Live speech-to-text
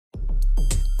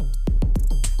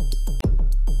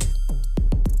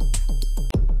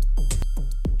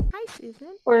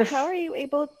Or How are you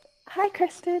able? Hi,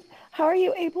 Kristen. How are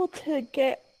you able to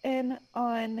get in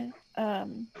on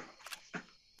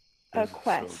a This is so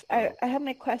quest? I dope. I had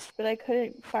my quest, but I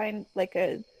couldn't find like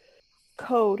a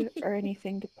code or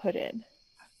anything to put in.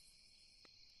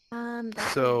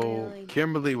 That's a So really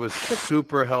Kimberly was good.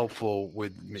 super helpful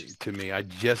with me to me. I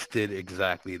just did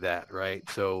exactly that, right?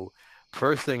 So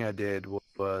first thing I did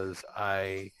was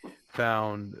I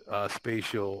found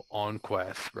Spatial on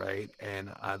Quest, right? And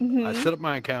I Mm-hmm. set up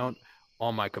my account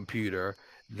on my computer.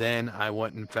 Then I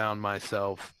went and found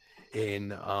myself in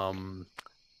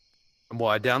well,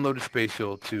 I downloaded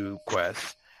Spatial to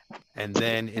Quest, and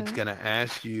then it's going to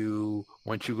ask you,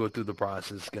 once you go through the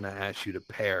process, it's going to ask you to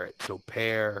pair it. So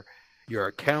pair your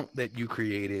account that you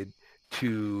created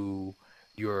to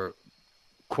your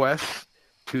Quest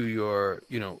to your,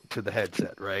 to the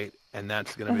headset, right? And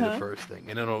that's going to be the Uh-huh. first thing.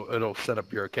 And it'll set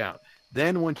up your account.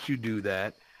 Then once you do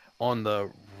that, on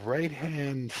the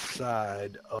right-hand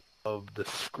side of the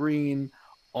screen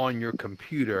on your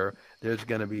computer, there's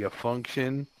going to be a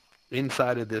function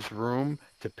inside of this room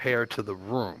to pair to the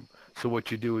room. So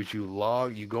what you do is you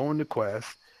go into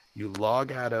Quest, you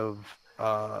log out of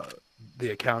the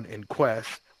account in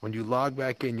Quest. When you log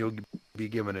back in, you'll be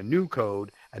given a new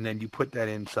code, and then you put that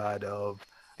inside of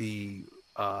the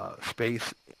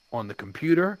space on the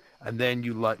computer, and then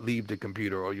you leave the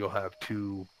computer, or you'll have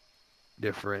two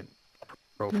different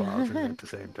profiles in at the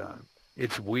same time.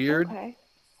 It's weird, Okay.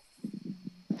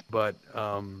 but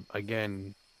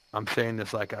again, I'm saying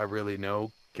this like I really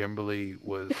know. Kimberly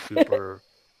was super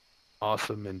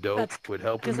awesome and dope That's with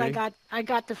helping because me. I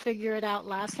got to figure it out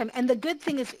last time. And the good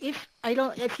thing is if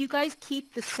you guys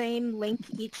keep the same link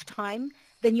each time,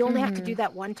 then you only have to do mm-hmm.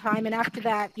 that one time. And after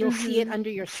that, you'll see it Mm-hmm. under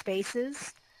your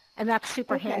spaces. And that's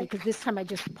super handy Okay. because this time I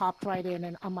just popped right in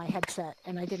and on my headset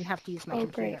and I didn't have to use my Oh,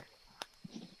 great. computer.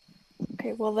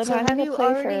 Okay, well then So I'm gonna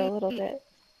play for a little bit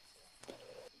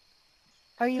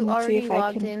are you and see already if I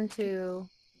logged can. into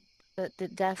the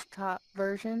desktop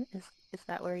version? Is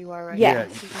that where you are right Yeah, now,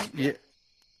 Yes. Susan? yeah,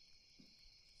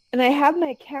 And I have my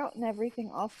account and everything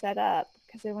all set up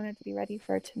because I wanted to be ready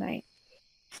for tonight.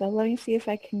 So let me see if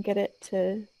I can get it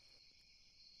to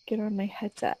get on my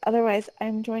headset. Otherwise,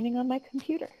 I'm joining on my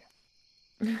computer.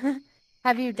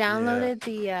 Have you yeah. downloaded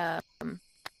the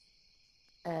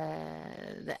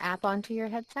app onto your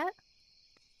headset?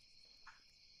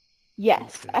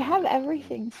 Yes, I Okay, have let's see.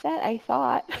 everything set, I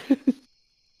thought.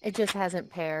 It just hasn't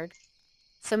paired.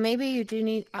 So maybe you do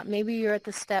need, maybe you're at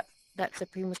the step that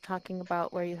Supreme was talking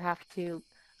about where you have to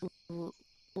l-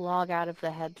 log out of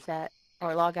the headset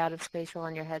or log out of Spatial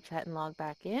on your headset and log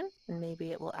back in, and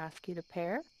maybe it will ask you to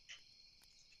pair.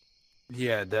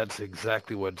 Yeah, that's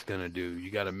exactly what it's going to do.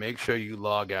 You got to make sure you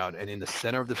log out, and in the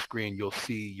center of the screen, you'll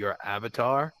see your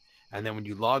avatar. And then when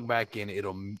you log back in,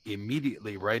 it'll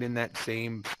immediately, right in that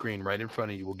same screen, right in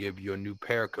front of you, will give you a new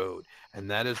pair code. And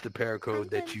that is the pair I'm code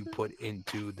that you gonna. put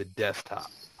into the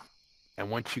desktop. And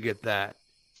once you get that,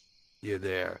 you're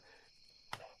there.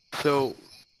 So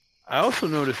I also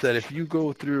noticed that if you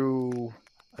go through,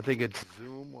 I think it's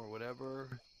Zoom or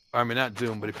whatever, I mean, not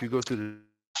Zoom, but if you go through the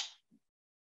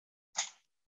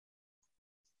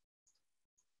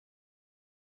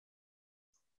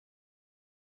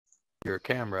your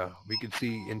camera, we could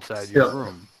see inside your Yep.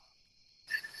 room.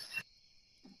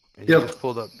 And you Yep. just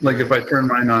pulled up Like if your, I turn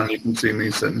mine on, you can see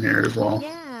me sitting here as well.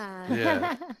 yeah, Yeah.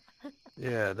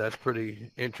 yeah, that's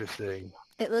pretty interesting.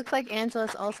 It looks like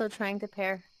Angela's also trying to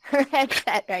pair her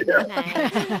headset right now. Yeah.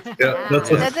 Nice. Yeah. Yeah.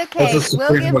 That's That's what okay.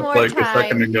 We'll Supreme give looked more like a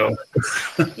second time. ago.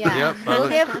 Yeah, Yep, I we'll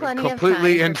look give plenty of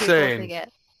time completely for people to insane.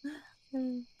 get.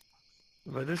 Mm.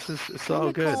 But it's Hi, all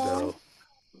good Nicole. though.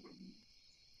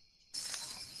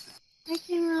 Hi,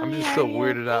 I'm Kimberly. just How so are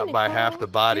you? weirded Hey, out by half Nicole. the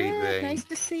body Good. thing. Nice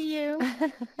to see you.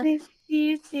 Nice to see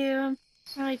you too. I'm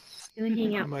probably just gonna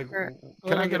hang out I'm like, for a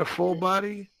can I little get a full bit.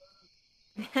 body?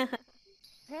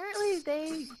 Apparently,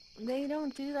 they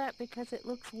don't do that because it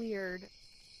looks weird.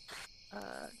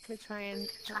 To try and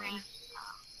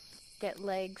get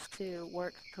legs to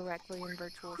work correctly in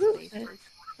virtual spaces.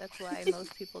 That's why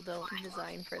most people don't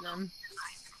design for them.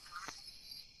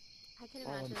 I can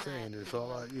All I'm imagine that saying is being a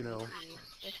all I, little creepy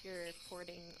if you're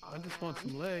porting I all just want around.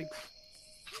 some legs.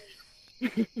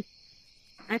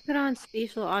 I put on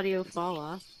spatial audio fall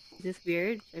off. Is this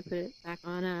weird? Should I put it back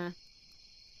on?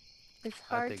 It's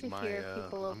I hard think to hear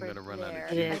people I'm over gonna run out of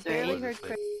It there. I juice is, barely before right? this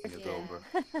heard thing is Kristen. over.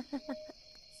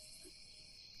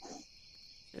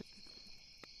 Yeah.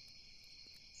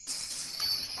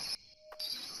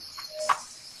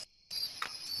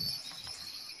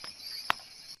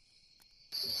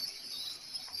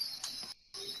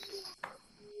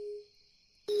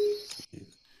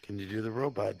 Can you do the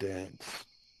robot dance?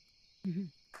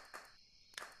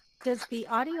 Does the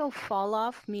audio fall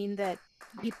off mean that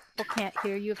people can't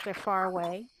hear you if they're far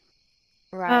away?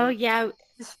 Oh yeah,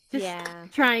 just Yeah.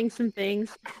 trying some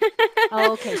things.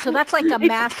 Oh, okay. So that's like a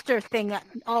master thing that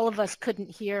all of us couldn't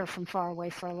hear from far away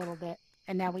for a little bit,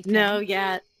 and now we can. No,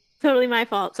 yeah, totally my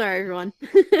fault. Sorry, everyone.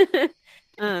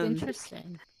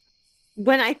 Interesting.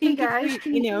 When I think Hey guys, if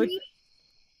can we, you hear me?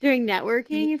 during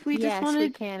networking, if we just Yes, want we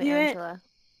to can, do Angela.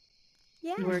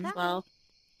 Yeah. it, works well.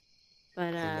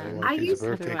 But Somebody want I a piece of used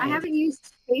birthday otherwise- I cake. haven't used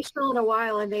Spatial in a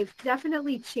while, and they've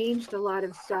definitely changed a lot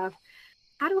of stuff.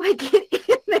 How do I get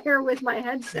in there with my Hey,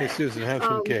 headset? Susan, have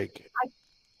some cake.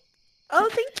 Oh,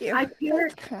 thank you. I That's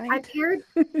paired kind. I paired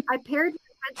my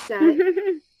headset,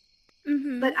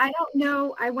 Mm-hmm. but I don't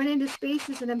know. I went into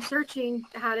Spaces and I'm searching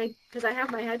how to, because I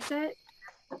have my headset,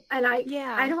 and I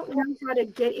don't know how to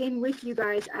get in with you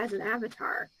guys as an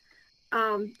avatar.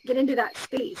 Get into that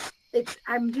space.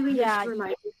 I'm doing this through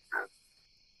my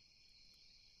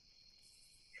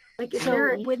like. Is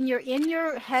there? So when you're in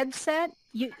your headset,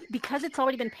 because it's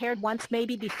already been paired once,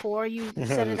 maybe before you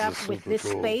set it This up is with super this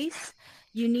cool. space,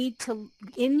 you need to,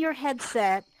 in your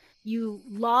headset, you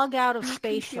log out of Is my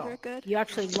Spatial. computer good? You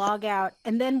actually log out.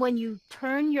 And then when you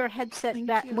turn your headset Thank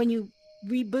back, you. when you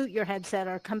reboot your headset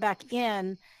or come back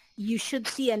in, you should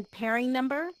see a pairing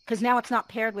number, because now it's not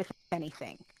paired with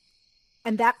anything.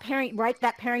 And that pairing, write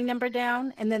that pairing number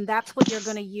down, and then that's what you're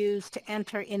going to use to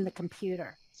enter in the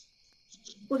computer.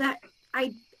 Well, that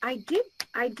I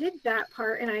did that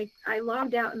part, and I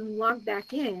logged out and logged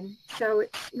back in. So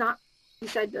it's not. You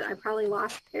said that I probably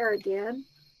lost pair again.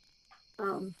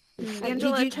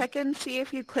 Angela, check and see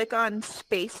if you click on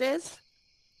Spaces.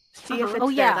 See if it's Oh,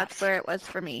 there. yeah. That's where it was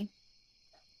for me.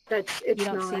 It's You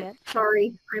don't not. see it?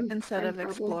 Sorry, Instead I'm of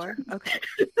Explore. Okay.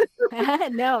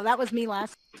 No, that was me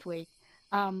last week.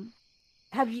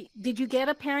 Did you get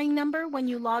a pairing number when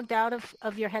you logged out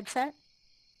of your headset?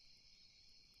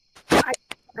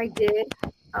 I did.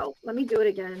 Oh, let me do it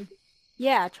again.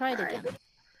 Yeah, try it All right. again.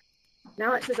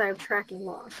 Now it says I have tracking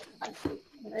lost.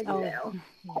 What I do now?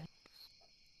 Yeah.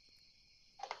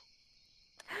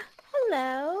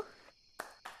 Hello.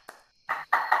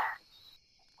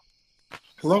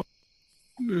 Hello.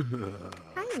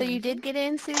 So you did get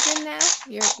in, Susan, now?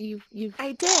 You've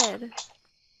I did.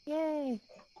 Yay.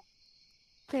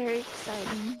 Very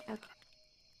exciting. Okay.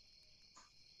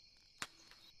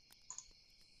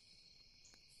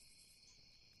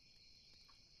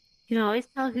 You can always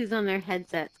tell who's on their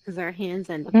headsets because our hands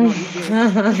end up on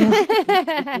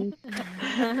here.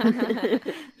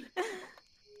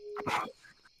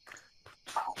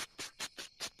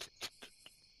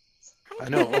 I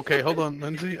know. Okay, hold on,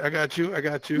 Lindsay. I got you.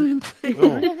 Boom.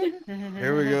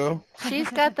 Here we go. She's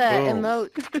got the Boom.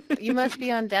 emote. You must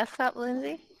be on desktop,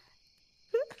 Lindsay.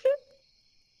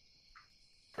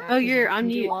 Oh, you're on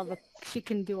mute. She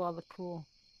can do all the cool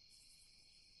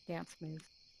dance moves.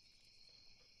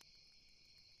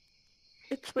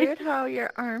 It's weird how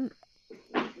your arms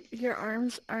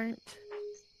aren't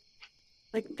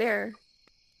like there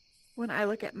when I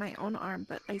look at my own arm,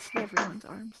 but I see everyone's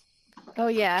arms. Oh,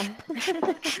 yeah.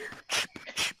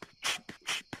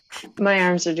 My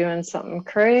arms are doing something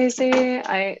crazy.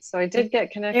 So I did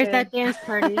get connected. There's that dance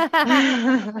party.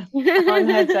 On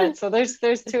headset. So there's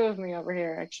two of me over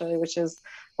here actually, which is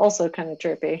also kind of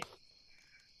trippy.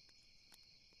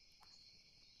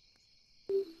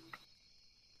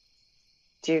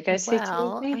 Do you guys see two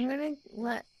of me? I'm going to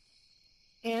let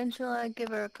Angela give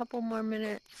her a couple more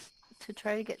minutes to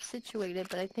try to get situated,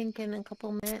 but I think in a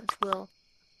couple minutes we'll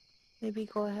maybe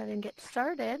go ahead and get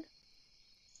started.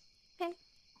 Okay.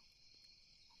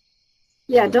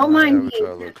 Yeah, don't My mind me.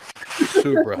 avatar looks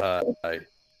super high.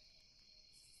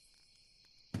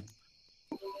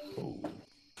 Oh,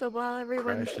 So while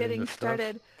everyone's Crashed getting into stuff.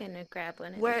 started, Gonna grab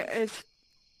one.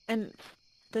 and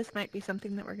this might be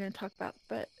something that we're going to talk about,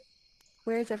 but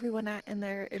where is everyone at in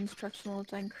their instructional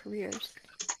design careers?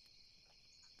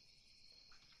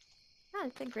 Oh,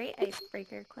 it's a great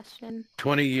icebreaker question.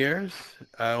 20 years.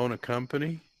 I own a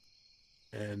company,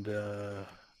 and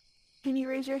Can you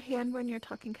raise your hand when you're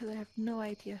talking? Because I have no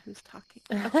idea who's talking.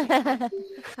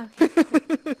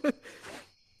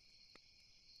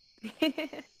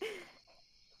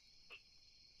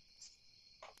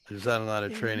 there's not a lot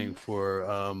of training for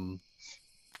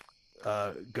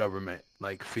government,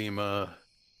 like FEMA,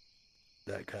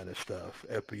 that kind of stuff,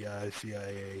 FBI,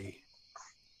 CIA.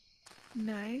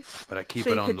 Nice. But I keep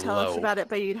So it you on could the tell low. us about it,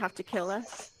 but you'd have to kill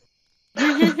us.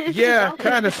 Yeah,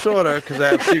 kind of, sort of, because I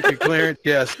have secret clearance.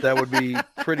 Yes, that would be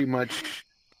pretty much,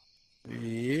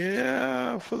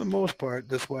 yeah, for the most part.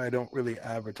 That's why I don't really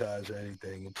advertise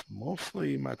anything. It's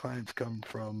mostly my clients come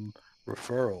from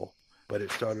referral. but it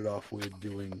started off with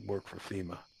doing work for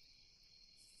FEMA.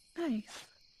 Nice.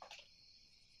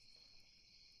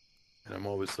 And I'm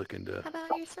always looking to How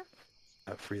about yourself?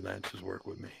 have freelancers work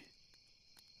with me.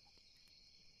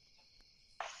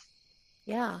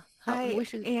 Yeah. I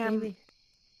am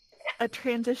a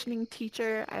transitioning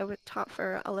teacher. I taught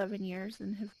for 11 years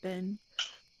and have been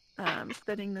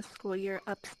spending this school year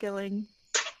upskilling.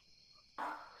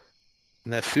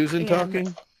 And that's Susan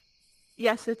talking?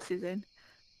 Yes, it's Susan.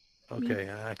 Okay,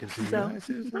 I can see you. So, Hi,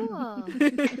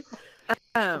 Susan.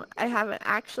 I haven't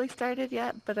actually started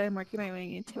yet, but I'm working my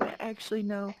way into it. I actually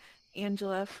know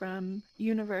Angela from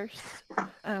Universe.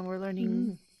 We're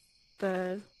learning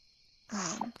the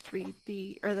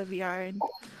 3D or the VR and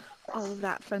all of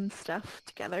that fun stuff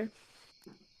together.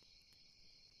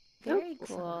 Very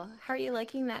cool. How are you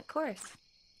liking that course?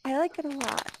 I like it a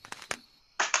lot.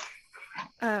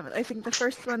 I think the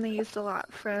first one they used a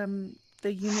lot from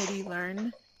the Unity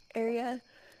Learn area.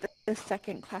 The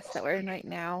second class that we're in right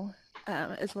now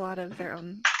is a lot of their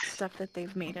own stuff that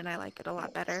they've made, and I like it a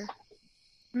lot better.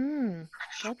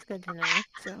 That's good to know.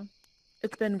 So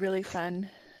it's been really fun.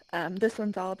 This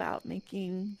one's all about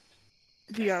making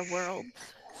VR worlds,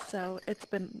 so it's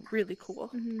been really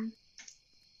cool.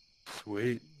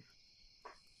 Sweet.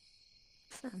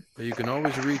 But you can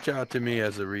always reach out to me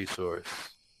as a resource.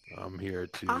 I'm here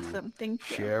to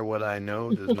share what I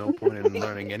know. There's no point in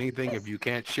learning anything if you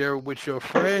can't share it with your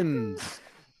friends.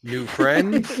 New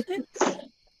friends?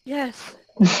 Yes.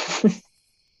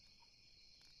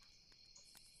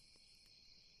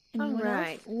 All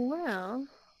right. Well,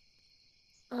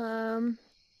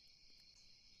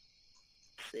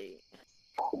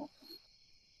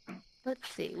 let's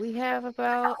see. We have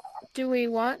about,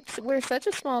 we're such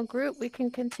a small group, we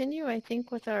can continue, I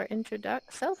think, with our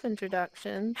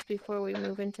self-introductions before we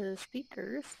move into the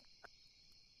speakers.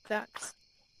 I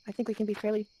think we can be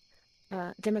fairly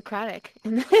democratic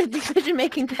in the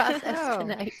decision-making process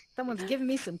tonight. Someone's giving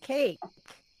me some cake.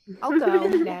 I'll go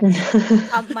next.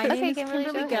 My name is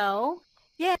Kimberly Go.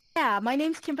 Yeah, my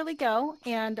name's Kimberly Go,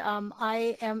 and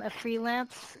I am a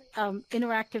freelance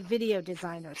interactive video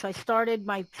designer. So I started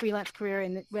my freelance career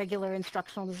in regular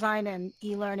instructional design and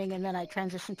e-learning, and then I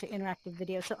transitioned to interactive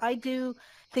video. So I do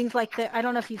things like that. I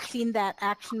don't know if you've seen that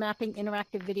action mapping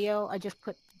interactive video. I just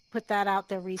put that out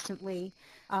there recently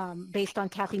based on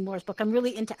Kathy Moore's book. I'm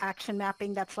really into action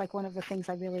mapping. That's like one of the things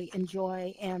I really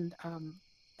enjoy, and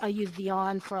I use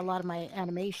Beyond for a lot of my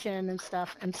animation and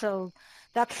stuff. And so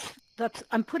that's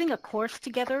I'm putting a course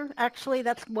together. Actually,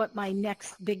 that's what my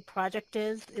next big project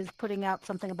is putting out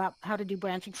something about how to do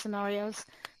branching scenarios.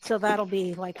 So that'll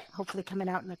be like hopefully coming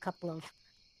out in a couple of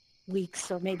weeks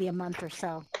or maybe a month or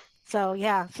so. So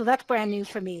yeah, so that's brand new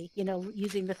for me,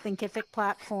 using the Thinkific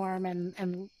platform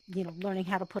and learning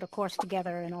how to put a course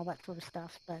together and all that sort of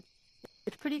stuff. But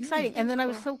it's pretty exciting. And then I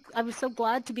was so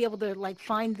glad to be able to like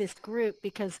find this group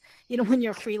because, when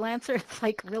you're a freelancer, it's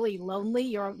like really lonely.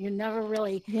 You're never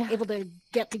really able to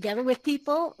get together with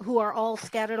people who are all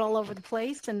scattered all over the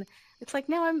place. And it's like,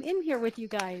 now I'm in here with you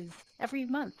guys every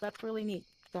month. That's really neat.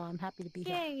 So I'm happy to be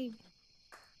here. Yay.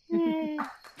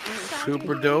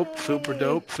 Super dope, super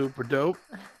dope, super dope.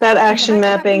 That action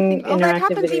mapping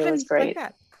interactive video was great,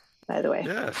 by the way.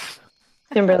 Yes.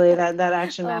 Kimberly, that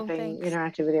action mapping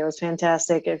interactive video was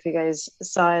fantastic. If you guys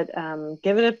saw it,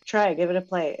 give it a try, give it a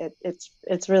play.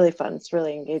 It's really fun. It's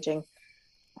really engaging.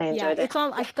 I enjoyed it.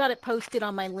 I've got it posted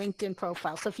on my LinkedIn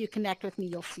profile, so if you connect with me,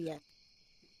 you'll see it.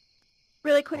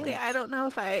 Really quickly, I don't know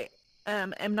if I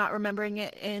am not remembering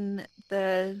it in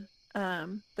the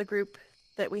group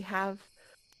that we have.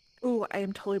 Ooh, I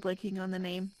am totally blanking on the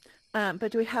name.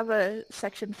 But do we have a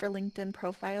section for LinkedIn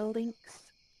profile links?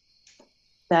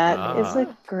 That is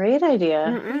a great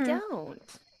idea. We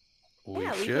don't. We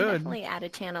should. We can definitely add a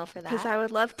channel for that. Because I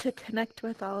would love to connect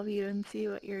with all of you and see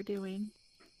what you're doing.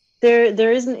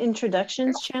 There is an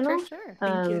introductions channel. For sure.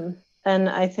 Thank you. And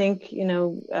I think,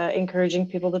 encouraging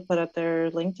people to put up their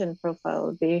LinkedIn profile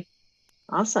would be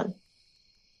awesome.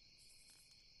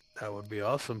 That would be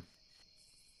awesome.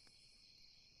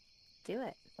 Do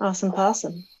it. Awesome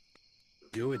possum.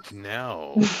 Do it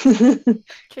now.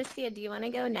 Tristia, do you want to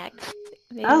go next?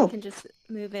 Maybe we can just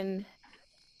move in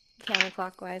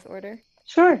counterclockwise order.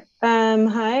 Sure.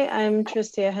 Hi, I'm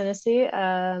Tristia Hennessy.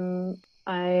 I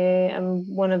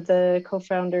am one of the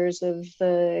co-founders of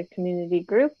the community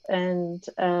group, and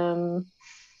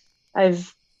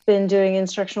I've been doing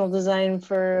instructional design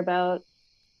for about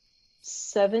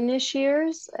 7-ish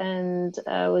years, and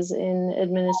I was in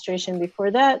administration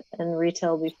before that and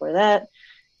retail before that.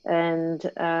 And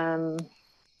I'm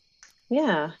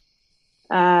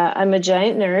a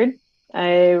giant nerd.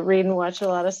 I read and watch a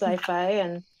lot of sci-fi,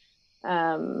 and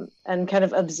and kind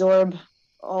of absorb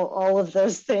all of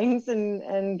those things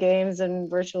and games and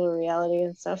virtual reality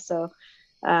and stuff. So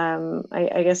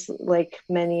I guess like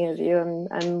many of you,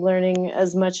 I'm learning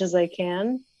as much as I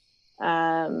can,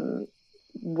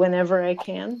 whenever I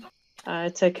can,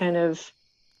 to kind of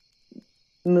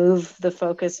move the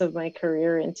focus of my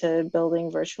career into building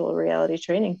virtual reality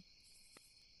training.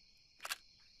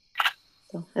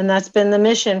 So, and that's been the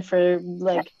mission for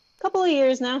like a couple of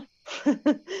years now.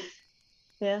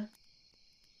 Yeah.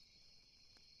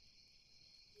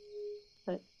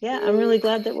 But yeah, I'm really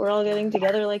glad that we're all getting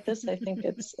together like this. I think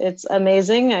it's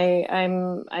amazing.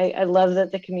 I love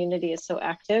that the community is so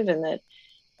active and that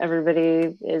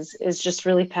everybody is just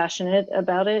really passionate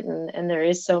about it, and there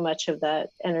is so much of that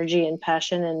energy and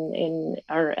passion in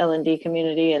our L&D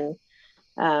community, and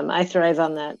I thrive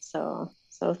on that. So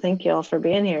thank you all for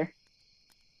being here.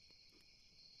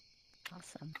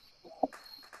 Awesome.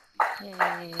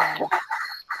 Yay.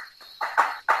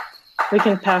 We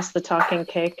can pass the talking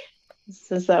cake.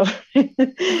 Is that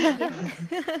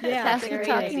Yeah, Pass that's a the great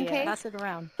talking idea. cake. Pass it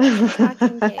around.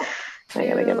 Talking cake. I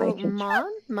gotta get my To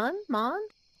Mon.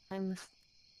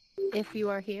 If you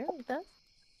are here with us.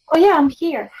 Oh yeah, I'm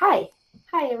here. Hi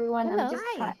everyone. Hello. I'm just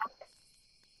trying.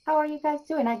 How are you guys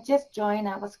doing? I just joined.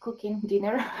 I was cooking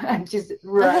dinner. I'm just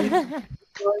running.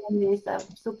 I'm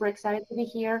super excited to be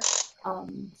here.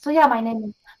 So yeah, my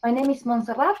name is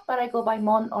Montserrat, but I go by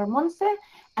Mon or Monse,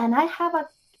 and I have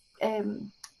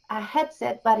a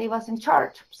headset, but it wasn't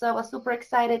charged. So I was super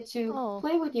excited to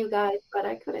play with you guys, but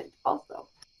I couldn't also.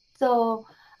 So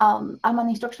I'm an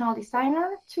instructional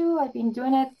designer too. I've been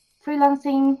doing it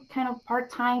freelancing kind of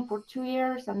part-time for 2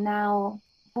 years, and now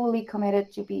fully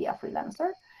committed to be a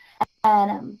freelancer.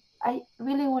 And I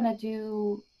really want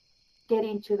to get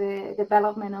into the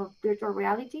development of virtual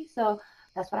reality. So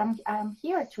that's what I'm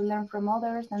here to learn from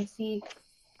others and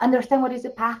understand what is the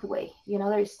pathway. You know,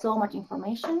 there is so much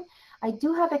information. I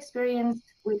do have experience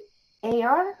with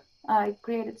AR. I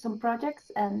created some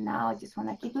projects, and now I just want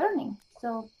to keep learning.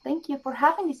 So thank you for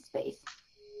having this space.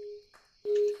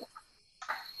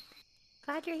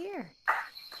 Glad you're here.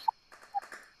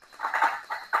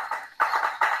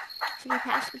 Should we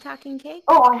pass the talking cake?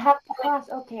 Oh, I have to pass.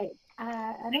 Okay.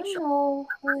 I don't know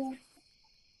who.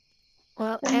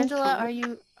 Well, Angela,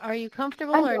 are you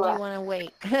comfortable, Angela, or do you want to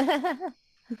wait?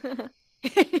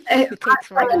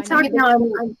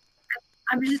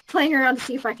 I'm just playing around to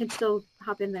see if I can still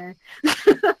hop in there.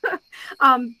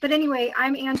 But anyway,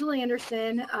 I'm Angela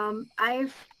Anderson. I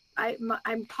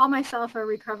call myself a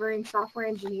recovering software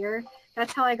engineer.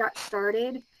 That's how I got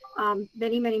started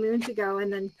many moons ago.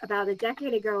 And then about a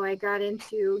decade ago, I got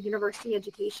into university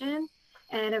education,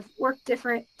 and I've worked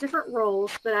different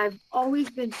roles, but I've always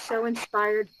been so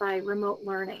inspired by remote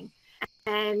learning.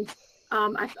 And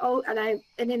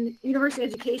in university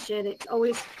education, it's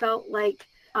always felt like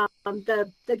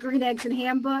the green eggs and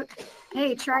ham book.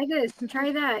 Hey, try this and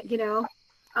try that, you know.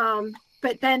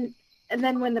 But then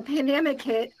when the pandemic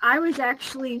hit, I was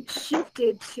actually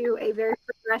shifted to a very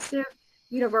progressive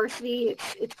university.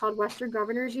 It's called Western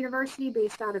Governors University,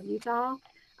 based out of Utah.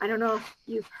 I don't know if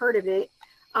you've heard of it,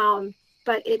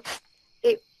 but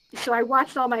so I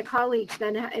watched all my colleagues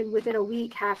then, and within a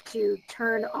week, have to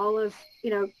train all of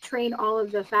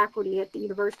the faculty at the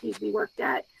universities we worked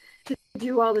at to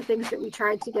do all the things that we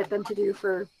tried to get them to do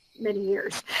for many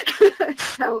years.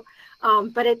 So,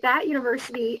 but at that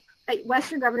university, at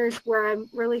Western Governors, where I'm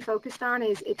really focused on,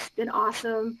 it's been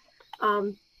awesome.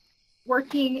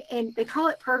 Working in, they call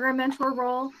it program mentor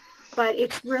role, but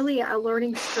it's really a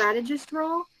learning strategist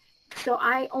role. So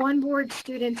I onboard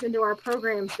students into our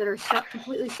programs that are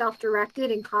completely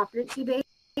self-directed and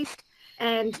competency-based.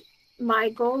 And my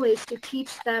goal is to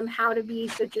teach them how to be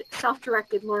such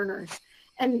self-directed learners.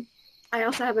 And I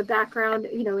also have a background,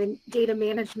 in data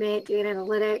management, data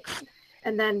analytics,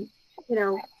 and then,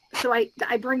 so I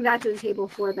bring that to the table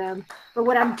for them. But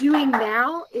what I'm doing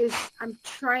now is I'm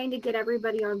trying to get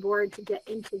everybody on board to get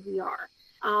into VR.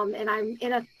 And I'm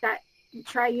in that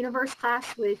Tri-Universe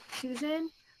class with Susan,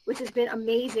 which has been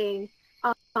amazing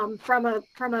from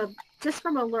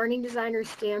a learning designer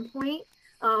standpoint,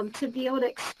 to be able to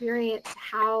experience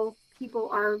how people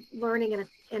are learning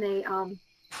in a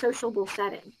sociable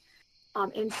setting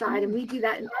inside, and we do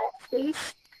that in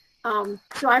space.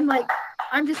 So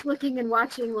I'm just looking and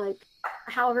watching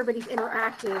how everybody's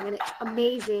interacting, and it's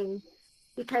amazing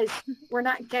because we're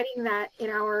not getting that in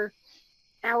our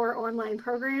online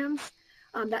programs,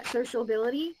 that social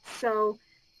ability. So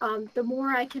the more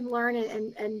I can learn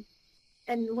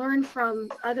and learn from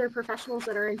other professionals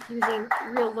that are infusing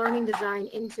real learning design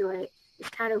into it, is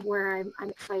kind of where I'm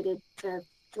excited to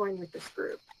join with this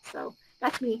group. So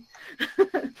That's me.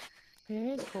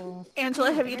 Very cool. Angela,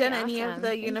 Yeah, have you done very any of awesome. the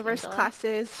Thanks, universe Angela.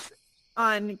 classes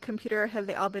on computer, or have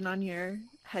they all been on your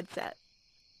headset?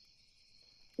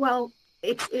 Well,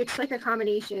 it's like a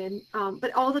combination.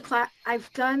 But all the class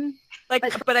I've done, Like,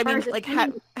 as but I far mean, as like,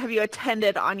 attending, have you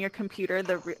attended on your computer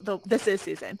the this is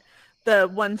Susan, the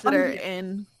ones that are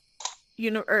in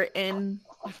or in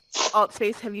alt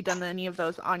space? Have you done any of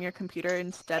those on your computer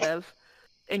instead of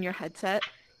in your headset?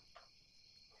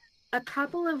 a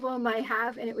couple of them I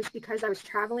have, and it was because I was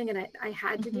traveling and I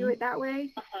had to do it that way.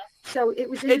 So it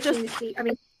was interesting to see. I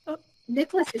mean,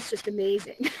 Nicholas is just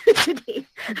amazing to me.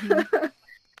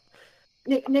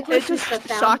 Nicholas It is the just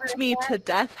founder shocked of me that. to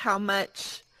death how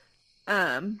much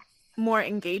more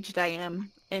engaged I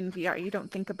am in VR. You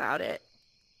don't think about it,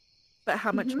 but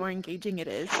how much more engaging it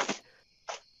is.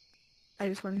 I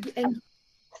just wanted to...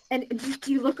 And just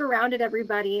you look around at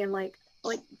everybody and like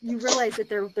you realize that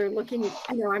they're looking at,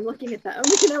 I'm looking at them,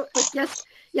 like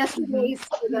yesterday's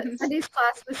the Sunday's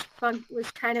class was fun,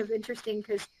 was kind of interesting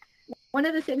because one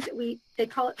of the things that they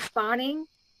call it spawning.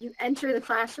 You enter the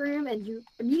classroom and you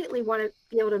immediately want to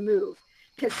be able to move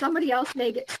because somebody else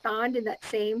may get spawned in that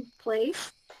same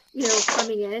place,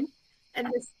 coming in. And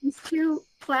these two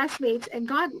classmates, and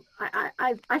God,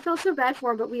 I felt so bad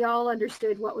for them, but we all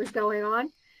understood what was going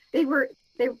on. They were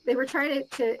trying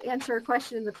to answer a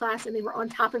question in the class, and they were on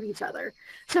top of each other.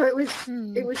 So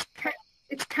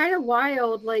it's kind of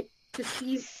wild, like to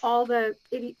see all this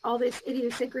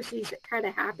idiosyncrasies that kind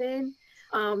of happen.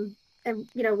 And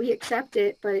we accept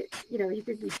it, but you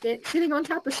could be sitting on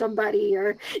top of somebody,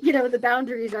 or the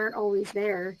boundaries aren't always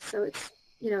there. So it's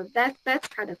that's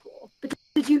kind of cool. But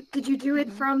did you do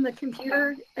it from the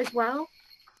computer as well?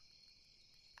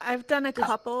 I've done a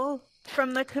couple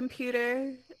from the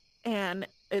computer, and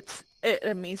it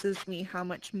amazes me how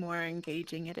much more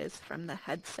engaging it is from the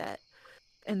headset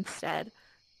instead.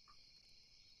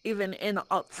 Even in the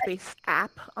AltSpace app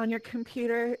on your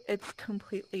computer, it's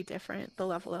completely different, the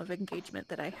level of engagement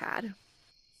that I had.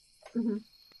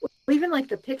 Even like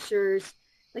the pictures,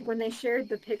 like when they shared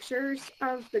the pictures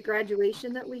of the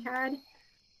graduation that we had,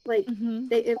 like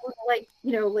it looked like,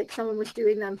 like someone was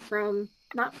doing them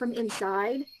not from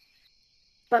inside,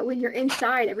 but when you're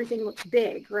inside, everything looks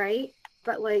big, right?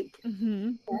 But like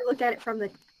when you look at it from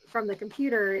the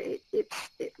computer, it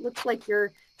looks like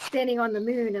you're standing on the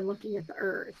moon and looking at the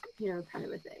earth, kind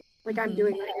of a thing, like I'm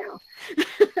doing right now.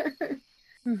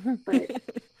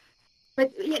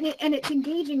 But and it's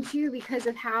engaging too because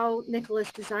of how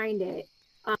Nicholas designed it.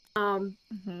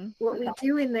 What we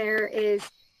do in there is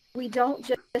we don't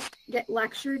just get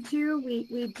lectured to.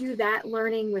 We do that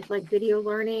learning with like video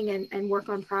learning and work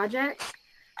on projects.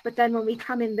 But then when we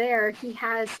come in there, he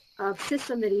has a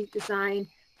system that he's designed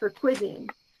for quizzing.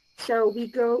 So we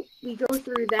go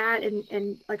through that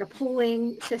and like a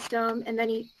polling system, and then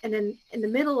in the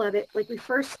middle of it, like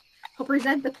he'll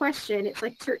present the question. It's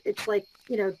like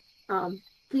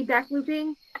feedback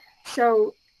looping.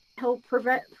 So he'll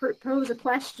pose a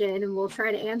question and we'll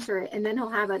try to answer it, and then he'll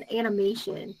have an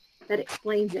animation that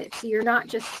explains it. So you're not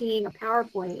just seeing a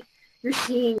PowerPoint. You're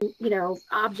seeing,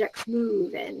 objects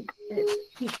move, and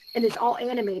it's all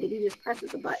animated. He just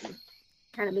presses a button,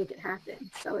 kind of make it happen.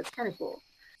 So it's kind of cool.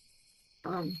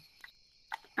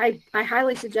 I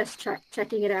highly suggest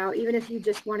checking it out. Even if you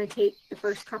just want to take the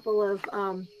first couple of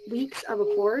weeks of a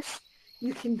course,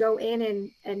 you can go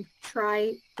in and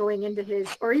try going into his,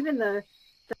 or even the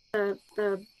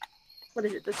what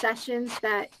is it, the sessions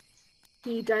that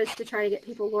he does to try to get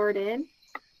people lured in.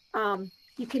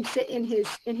 You can sit in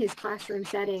his classroom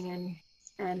setting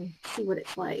and see what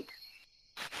it's like.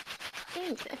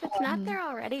 Thanks. If it's not there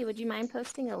already, would you mind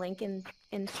posting a link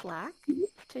in Slack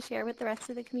to share with the rest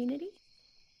of the community?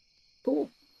 Cool.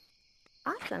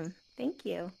 Awesome. Thank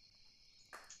you.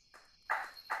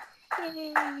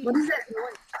 Yay. What is that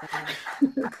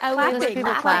noise? Clapping.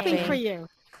 Clapping for you.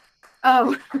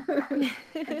 Oh.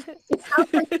 It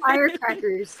sounds like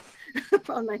firecrackers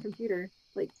on my computer.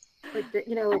 Like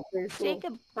there's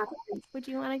Jacob, would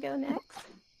you want to go next?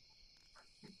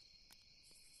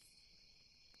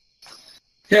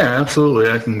 Yeah,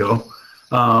 absolutely. I can go.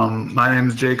 My name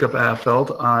is Jacob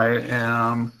Affeldt. I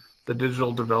am the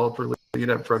digital developer lead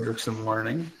at Frederickson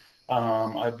Learning.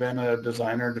 I've been a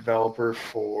designer developer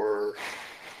for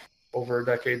over a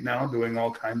decade now, doing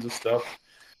all kinds of stuff,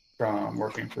 from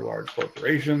working for large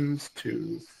corporations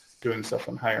to doing stuff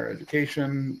in higher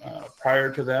education.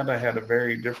 Prior to that, I had a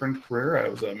very different career. I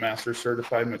was a master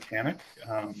certified mechanic,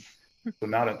 so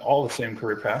not at all the same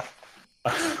career path.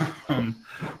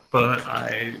 But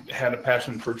I had a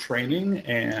passion for training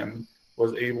and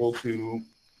was able to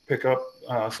pick up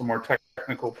some more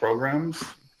technical programs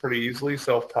pretty easily,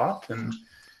 self-taught, and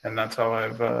that's how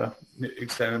I've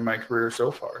extended my career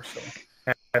so far. So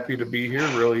happy to be here.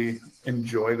 Really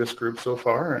enjoy this group so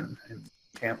far, and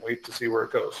can't wait to see where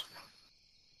it goes.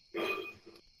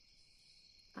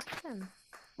 Awesome.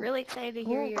 Really excited to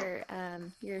hear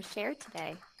your share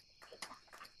today.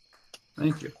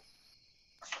 Thank you.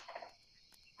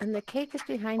 And the cake is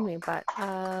behind me, but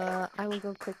I will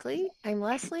go quickly. I'm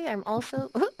Leslie. I'm also,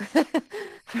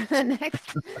 for the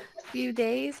next few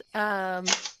days,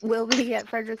 will be at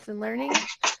Frederickson Learning,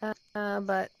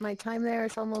 but my time there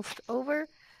is almost over.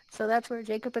 So that's where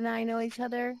Jacob and I know each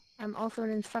other. I'm also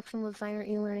an instructional designer,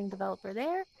 e-learning developer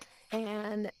there,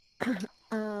 and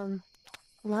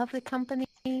love the company.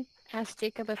 Asked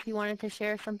Jacob if he wanted to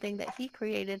share something that he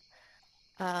created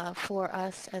for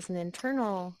us as an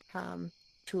internal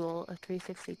tool, a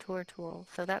 360 tour tool.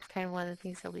 So that's kind of one of the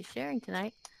things he'll be sharing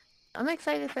tonight. I'm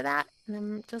excited for that,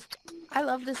 and I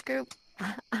love this group.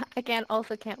 I can't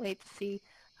wait to see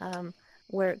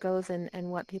where it goes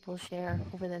and what people share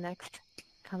over the next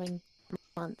coming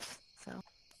months. So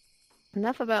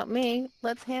enough about me.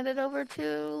 Let's hand it over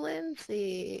to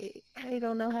Lindsay. I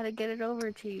don't know how to get it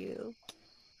over to you.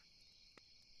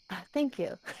 Thank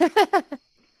you. Hi,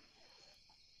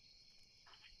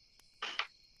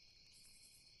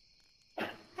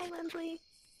 Monthly.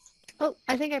 Oh,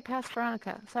 I think I passed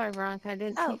Veronica. Sorry, Veronica. I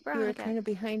didn't see Veronica. you were kind of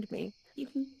behind me. You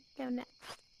can go next.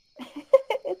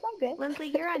 It's all good. Lindsay,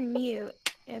 you're on mute.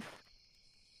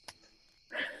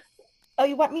 Oh,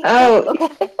 you want me? Oh,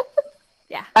 okay.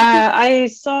 Yeah. I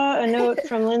saw a note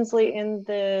from Lindsley in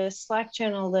the Slack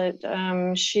channel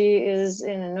that she is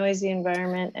in a noisy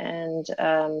environment and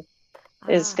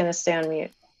is going to stay on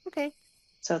mute. Okay.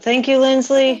 So thank you,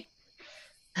 Lindsley.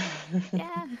 Okay.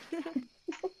 Yeah.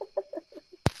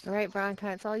 All right,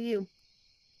 Veronica, it's all you.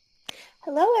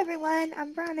 Hello, everyone.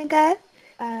 I'm Veronica.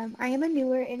 I am a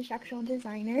newer instructional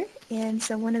designer, and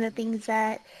so one of the things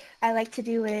that I like to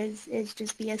do is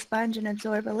just be a sponge and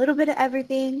absorb a little bit of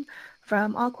everything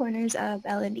from all corners of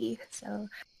L&D. So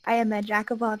I am a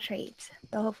jack of all trades.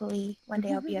 So hopefully one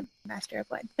day I'll be a master of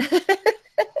one.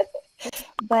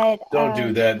 But Don't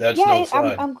do that. That's yeah, no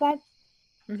fun. I'm glad.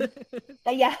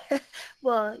 Yeah.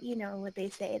 Well, you know what they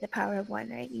say, the power of one,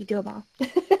 right? You do them all.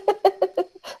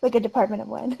 Like a department of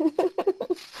one.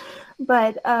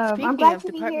 But I'm glad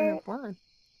to be here. Of one.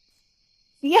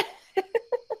 Yeah.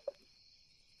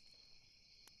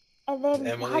 And then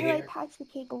Emily how do I here? pass the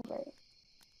cake over?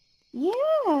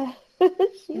 Yeah. I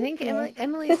think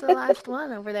Emily's the last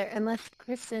one over there, unless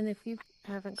Kristen, if you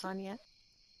haven't gone yet.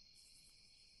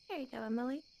 There you go,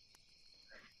 Emily.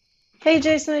 Hey,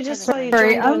 Jason, I just saw you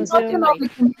Sorry, joined I'm on Zoom. looking on the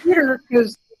computer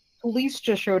because police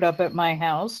just showed up at my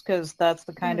house because that's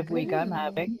the kind of week I'm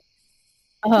having.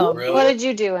 Really? What did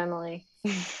you do, Emily?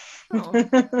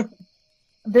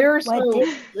 There's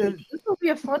this will be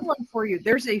a fun one for you.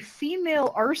 There's a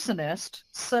female arsonist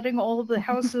setting all of the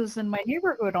houses in my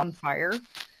neighborhood on fire.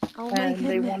 Oh my and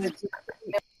they goodness. wanted to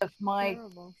see if my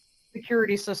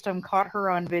security system caught her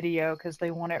on video because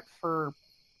they want it for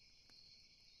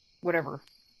whatever,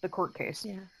 the court case.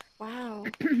 Yeah. Wow.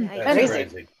 That's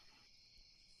crazy.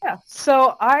 Yeah.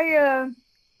 So I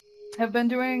have been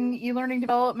doing e-learning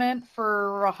development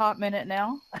for a hot minute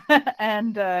now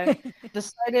and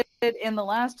decided in the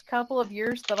last couple of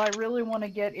years that I really want to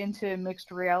get into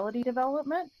mixed reality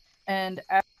development. And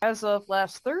as of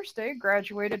last Thursday,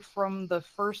 graduated from the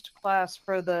first class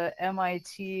for the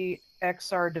MIT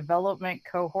XR development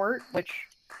cohort, which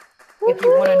if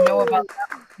you want to know about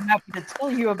that, I'm happy to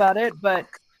tell you about it, but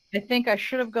I think I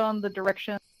should have gone the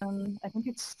direction. I think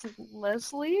it's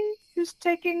Leslie who's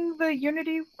taking the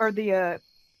Unity or the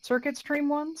circuit stream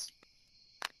ones.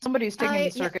 Somebody's taking the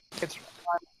circuit stream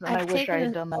ones, and I wish I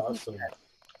had done that. Awesome.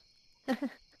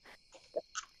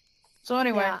 So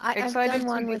anyway, Yeah, I've excited done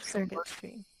one to with get some circuit work.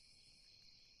 stream.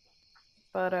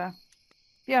 But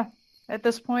yeah, at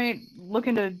this point,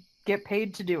 looking to get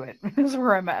paid to do it is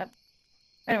where I'm at.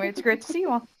 Anyway, it's great to see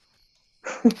you all.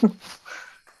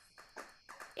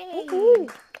 Yay!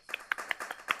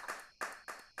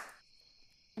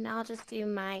 And I'll just do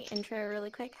my intro really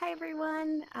quick. Hi,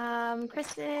 everyone.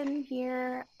 Kristen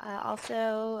here,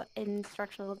 also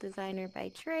instructional designer by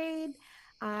trade.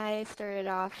 I started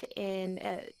off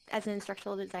as an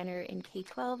instructional designer in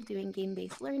K-12 doing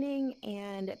game-based learning,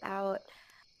 and about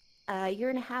a year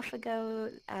and a half ago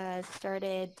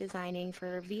started designing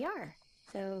for VR.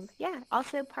 So yeah,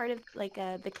 also part of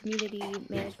the community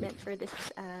management for this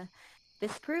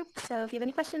group. So if you have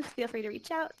any questions, feel free to reach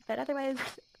out. But otherwise,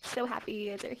 so happy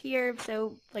you guys are here.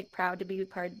 So proud to be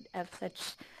part of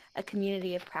such a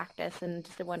community of practice and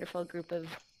just a wonderful group of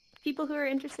people who are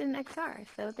interested in XR.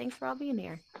 So thanks for all being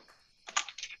here.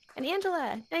 And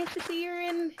Angela, nice to see you're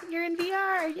in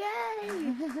VR.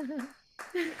 Yay!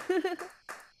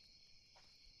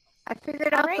 I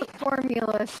figured out the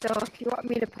formula, so if you want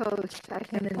me to post, I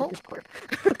can in the Discord.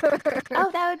 Oh,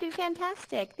 that would be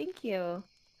fantastic. Thank you.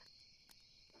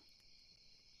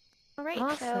 All right,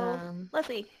 Awesome. So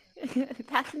Leslie,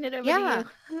 passing it over Yeah.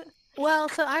 to you. Well,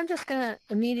 so I'm just going to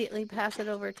immediately pass it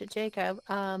over to Jacob.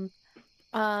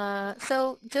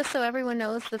 So just so everyone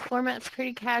knows, the format's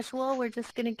pretty casual. We're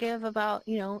just going to give about,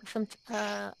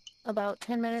 about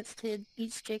 10 minutes to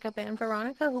each Jacob and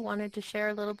Veronica who wanted to share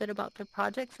a little bit about the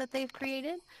projects that they've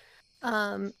created.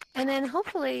 And then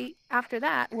hopefully after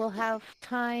that, we'll have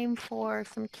time for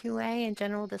some QA and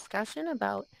general discussion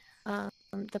about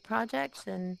the projects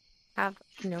and have,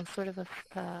 sort of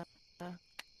a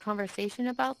conversation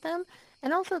about them.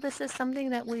 And also this is something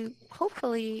that we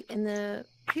hopefully in the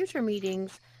future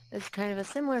meetings is kind of a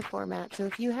similar format. So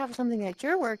if you have something that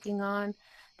you're working on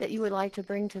that you would like to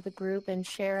bring to the group and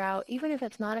share out, even if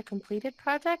it's not a completed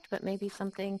project, but maybe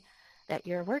something that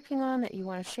you're working on that you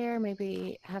want to share,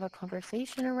 maybe have a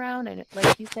conversation around. And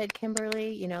like you said,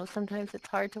 Kimberly, sometimes it's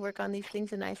hard to work on these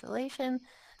things in isolation.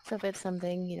 So if it's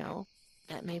something,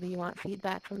 that maybe you want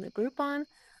feedback from the group on,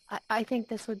 I think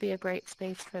this would be a great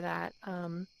space for that,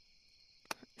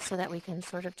 so that we can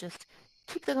sort of just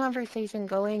keep the conversation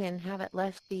going and have it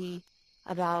less be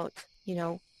about,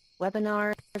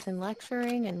 webinars and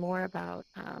lecturing and more about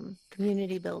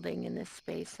community building in this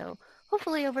space. So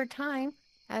hopefully over time,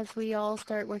 as we all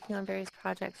start working on various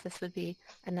projects, this would be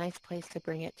a nice place to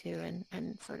bring it to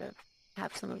and sort of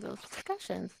have some of those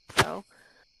discussions. So,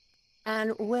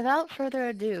 and without further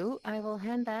ado, I will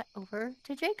hand that over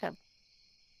to Jacob.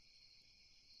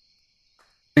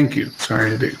 Thank you.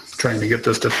 Sorry, trying to get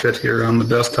this to fit here on the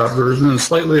desktop version is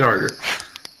slightly harder.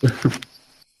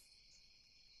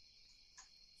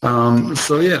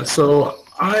 So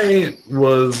I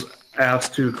was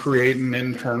asked to create an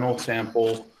internal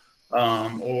sample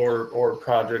or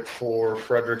project for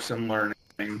Frederickson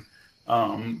Learning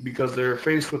because they're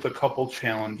faced with a couple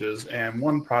challenges, and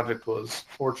one project was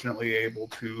fortunately able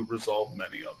to resolve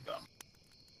many of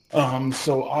them.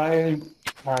 So I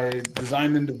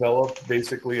designed and developed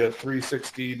basically a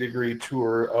 360-degree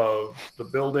tour of the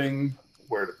building,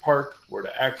 where to park, where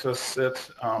to access it,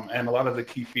 and a lot of the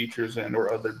key features and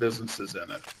or other businesses in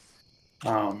it.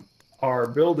 Our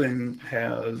building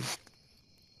has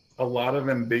a lot of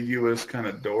ambiguous kind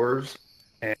of doors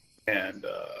and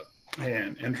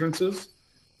entrances.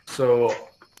 So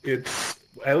it's,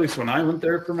 at least when I went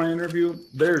there for my interview,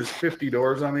 there's 50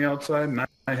 doors on the outside, and I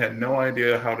had no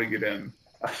idea how to get in.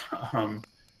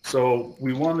 So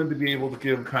we wanted to be able to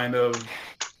give kind of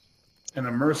an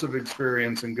immersive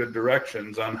experience and good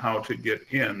directions on how to get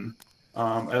in,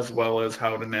 as well as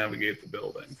how to navigate the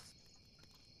building.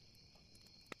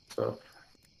 So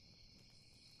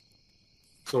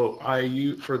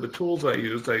for the tools I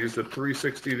used a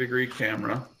 360-degree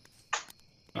camera,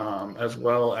 as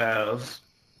well as,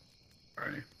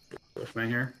 sorry, with me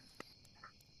here.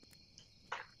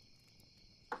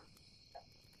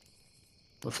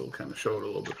 This will kind of show it a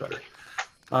little bit better.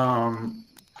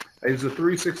 I used a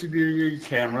 360-degree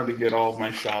camera to get all of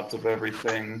my shots of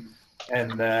everything,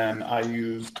 and then I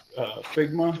used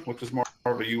Figma, which is more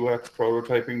of a UX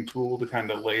prototyping tool to kind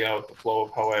of lay out the flow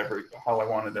of how I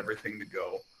wanted everything to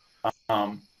go,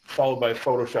 followed by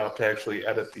Photoshop to actually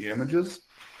edit the images.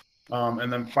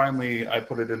 And then finally, I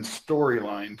put it in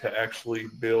Storyline to actually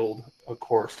build a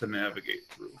course to navigate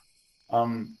through.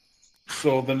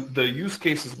 So the use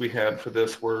cases we had for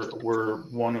this were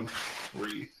one of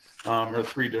three, or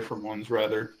three different ones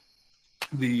rather.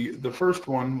 The first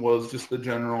one was just the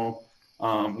general,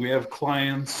 we have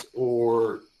clients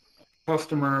or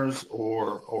customers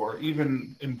or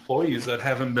even employees that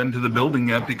haven't been to the building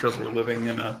yet because we're living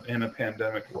in a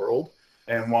pandemic world,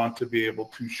 and want to be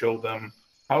able to show them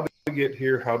how to get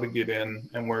here, how to get in,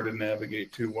 and where to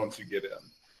navigate to once you get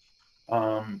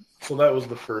in. So that was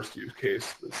the first use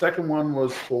case. The second one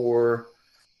was for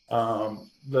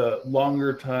the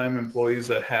longer time employees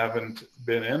that haven't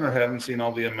been in or haven't seen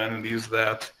all the amenities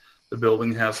that the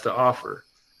building has to offer.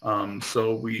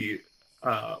 So we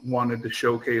wanted to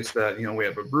showcase that, we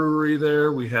have a brewery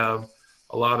there. We have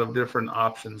a lot of different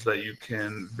options that you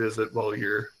can visit while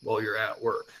you're at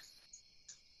work.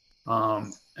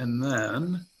 And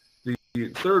then the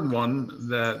third one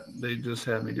that they just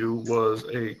had me do was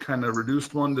a kind of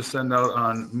reduced one to send out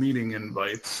on meeting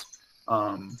invites,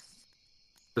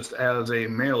 just as a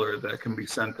mailer that can be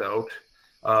sent out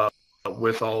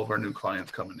with all of our new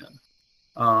clients coming in.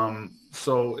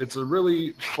 So it's a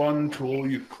really fun tool.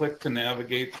 You click to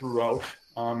navigate throughout,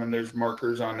 and there's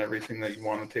markers on everything that you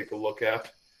want to take a look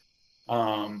at.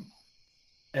 And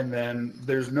then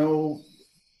there's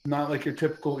not like your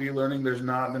typical e-learning, there's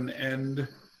not an end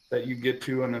that you get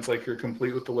to and it's like you're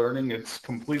complete with the learning. It's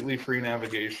completely free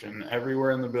navigation.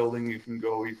 Everywhere in the building you can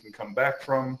go, you can come back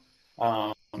from,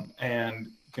 and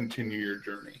continue your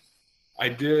journey. I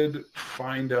did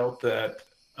find out that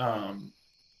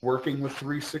working with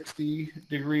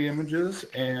 360-degree images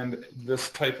and this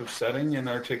type of setting in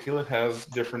Articulate has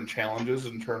different challenges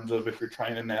in terms of if you're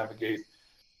trying to navigate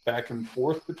back and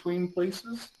forth between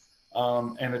places.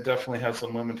 And it definitely has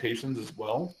some limitations as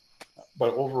well.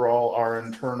 But overall, our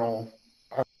internal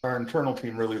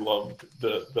team really loved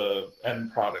the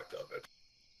end product of it.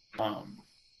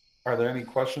 Are there any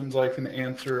questions I can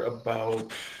answer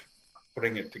about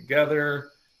putting it together,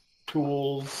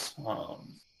 tools,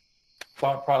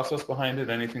 thought process behind it,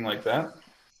 anything like that?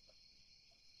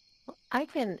 I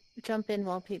can jump in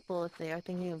while people, if they are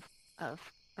thinking of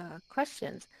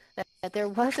questions, that there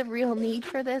was a real need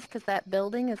for this because that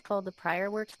building is called the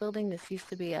Prior Works building. This used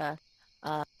to be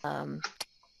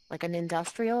like an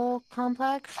industrial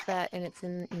complex and it's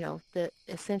in,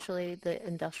 essentially the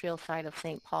industrial side of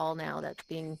St. Paul now that's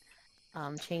being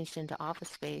changed into office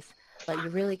space. But you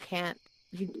really can't,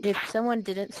 if someone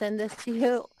didn't send this to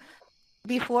you,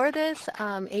 before this,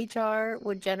 HR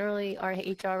would generally, our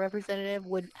HR representative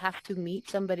would have to meet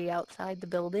somebody outside the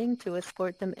building to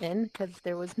escort them in because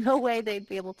there was no way they'd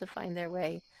be able to find their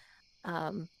way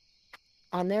on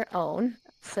their own.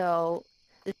 So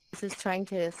this is trying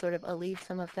to sort of alleviate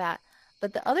some of that.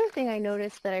 But the other thing I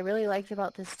noticed that I really liked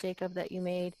about this, Jacob, that you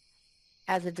made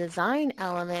as a design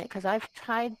element, because I've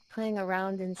tried playing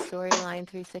around in Storyline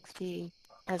 360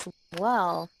 as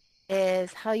well,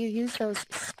 is how you use those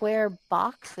square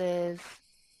boxes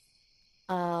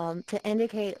to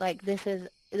indicate like this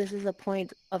is a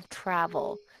point of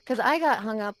travel. Because I got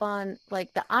hung up on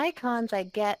like the icons. I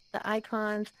get the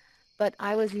icons, but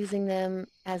I was using them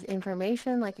as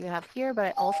information like you have here, but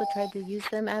I also tried to use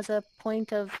them as a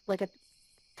point of like a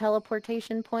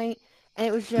teleportation point, and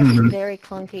it was just very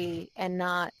clunky and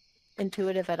not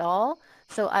intuitive at all.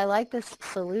 So I like this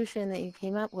solution that you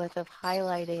came up with of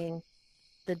highlighting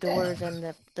the doors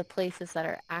and the places that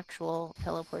are actual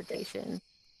teleportation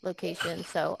locations.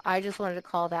 So I just wanted to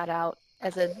call that out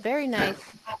as a very nice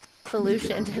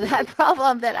solution to that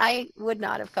problem that I would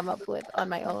not have come up with on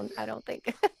my own, I don't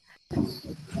think.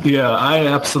 Yeah, I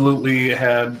absolutely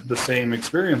had the same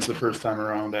experience the first time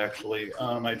around, actually.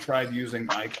 I tried using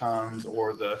icons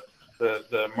or the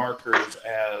markers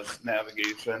as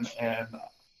navigation, and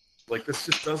like this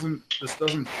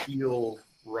doesn't feel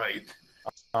right.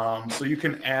 So you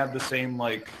can add the same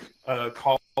like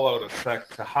call out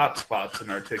effect to hotspots in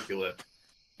Articulate,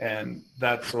 and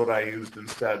that's what I used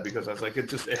instead because I was like,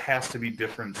 it has to be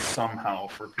different somehow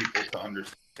for people to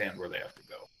understand where they have to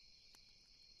go.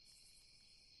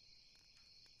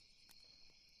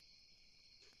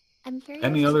 I'm curious.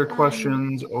 Any other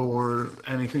questions or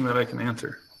anything that I can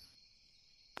answer?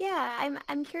 Yeah,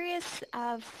 I'm curious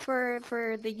for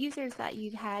the users that you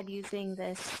had using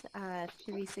this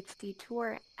 360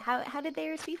 tour, how did they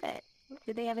receive it?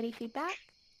 Did they have any feedback?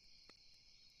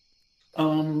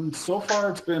 So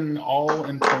far it's been all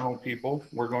internal people.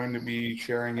 We're going to be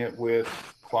sharing it with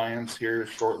clients here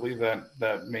shortly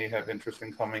that may have interest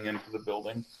in coming into the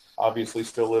building. Obviously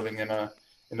still living in a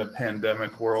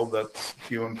pandemic world that's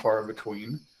few and far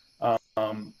between.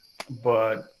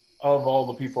 But of all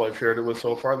the people I've shared it with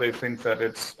so far, they think that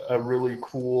it's a really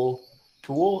cool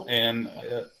tool, and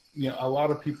a lot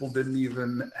of people didn't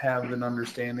even have an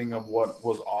understanding of what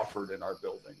was offered in our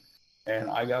building.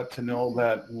 And I got to know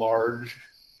that large,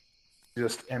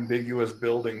 just ambiguous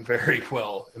building very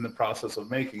well in the process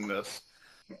of making this.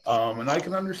 And I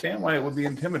can understand why it would be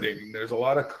intimidating. There's a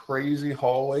lot of crazy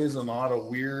hallways and a lot of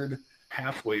weird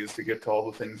pathways to get to all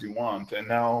the things you want. And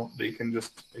now they can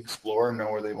just explore and know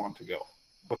where they want to go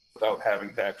without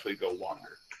having to actually go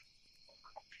wander.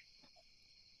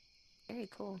 Very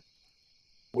cool.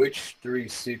 Which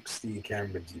 360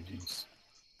 camera did you use?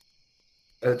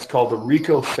 It's called the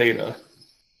Ricoh Theta.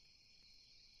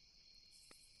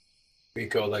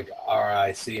 Ricoh, like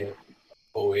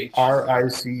R-I-C-O-H?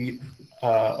 R-I-C-O-H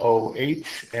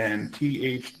and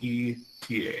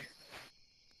T-H-E-T-A.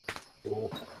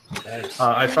 Cool.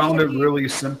 I found it really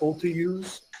simple to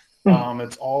use.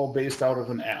 It's all based out of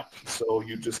an app. So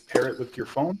you just pair it with your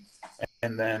phone,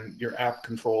 and then your app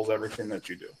controls everything that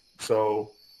you do.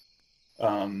 So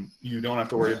you don't have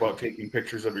to worry about taking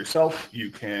pictures of yourself. You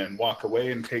can walk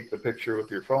away and take the picture with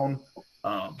your phone.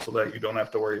 so that you don't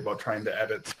have to worry about trying to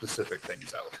edit specific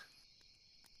things out.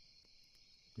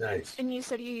 Nice. And you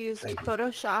said you used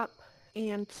Photoshop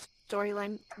and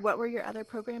Storyline. What were your other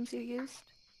programs you used?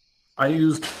 I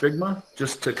used Figma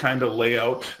just to kind of lay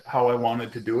out how I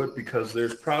wanted to do it, because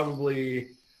there's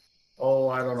probably,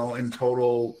 I don't know, in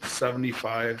total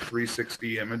 75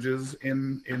 360 images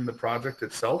in the project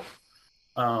itself.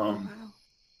 Wow.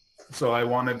 So I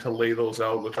wanted to lay those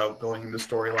out without going into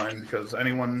Storyline, because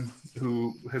anyone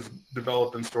who has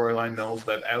developed in Storyline knows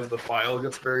that as the file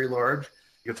gets very large,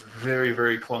 it gets very,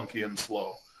 very clunky and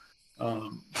slow.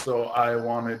 So I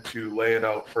wanted to lay it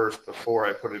out first before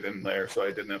I put it in there, so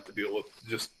I didn't have to deal with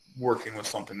just working with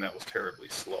something that was terribly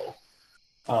slow.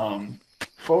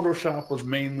 Photoshop was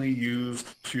mainly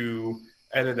used to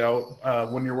edit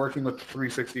out. When you're working with the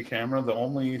 360 camera, the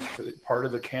only part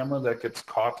of the camera that gets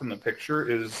caught in the picture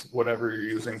is whatever you're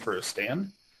using for a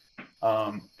stand,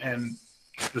 and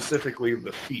specifically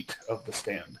the feet of the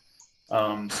stand.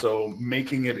 So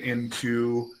making it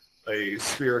into a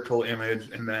spherical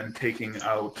image and then taking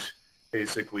out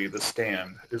basically the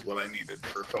stand is what I needed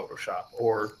for Photoshop.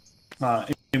 Or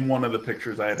in one of the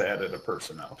pictures, I had to edit a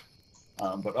person out.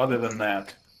 But other than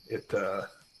that,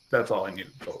 that's all I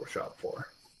needed Photoshop for.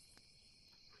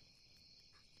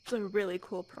 It's a really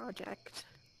cool project.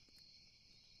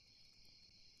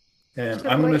 And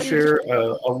I'm going to share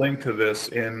a link to this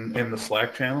in the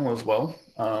Slack channel as well,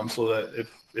 so that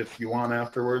if you want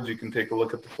afterwards, you can take a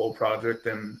look at the full project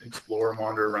and explore and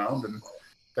wander around. And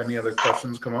if any other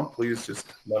questions come up, please just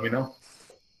let me know.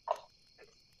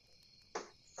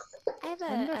 I have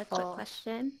a quick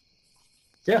question.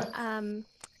 Yeah.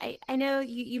 I know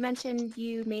you mentioned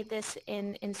you made this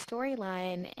in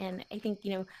Storyline, and I think,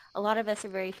 a lot of us are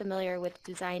very familiar with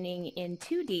designing in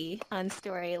 2D on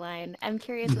Storyline. I'm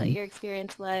curious what your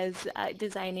experience was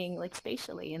designing like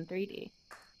spatially in 3D.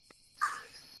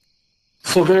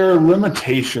 So there are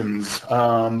limitations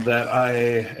that I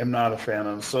am not a fan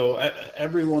of. So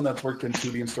everyone that's worked in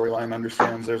 2D and Storyline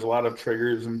understands there's a lot of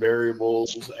triggers and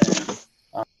variables,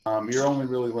 and you're only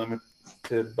really limited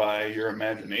by your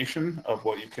imagination of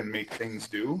what you can make things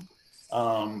do.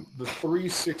 The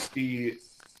 360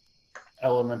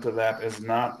 element of that is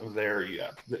not there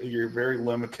yet. You're very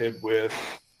limited with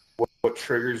what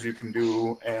triggers you can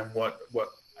do and what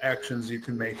actions you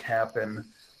can make happen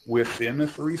within a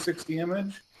 360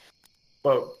 image.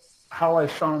 But how I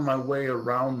found my way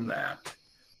around that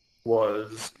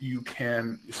was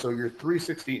so your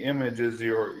 360 image is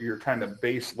your kind of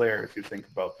base layer, if you think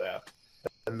about that.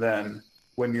 And then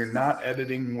when you're not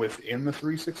editing within the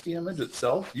 360 image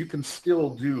itself, you can still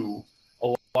do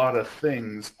a lot of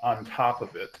things on top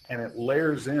of it, and it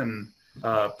layers in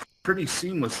pretty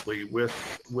seamlessly with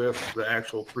the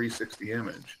actual 360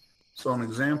 image. So an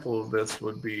example of this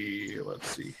would be, let's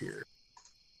see here,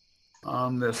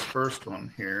 on this first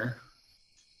one here.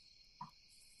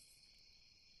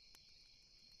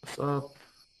 What's up?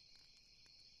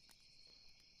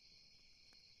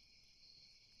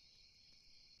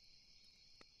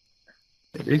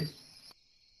 Maybe.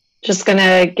 Just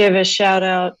gonna give a shout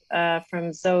out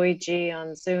from Zoe G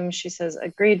on Zoom. She says,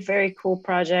 agreed, very cool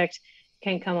project.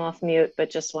 Can't come off mute,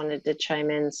 but just wanted to chime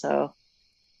in. So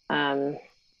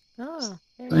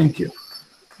thank you.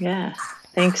 Yeah,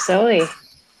 thanks, Zoe.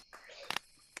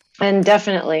 And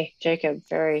definitely, Jacob,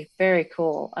 very, very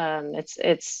cool. I've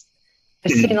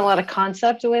seen a lot of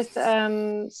concept with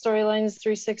Storyline's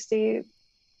 360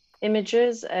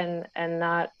 images and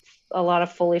not a lot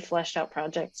of fully fleshed out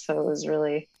projects. So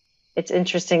it's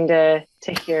interesting to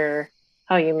hear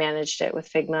how you managed it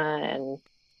with Figma,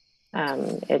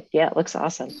 and it looks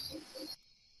awesome.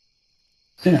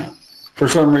 Yeah. For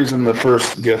some reason, the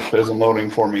first GIF isn't loading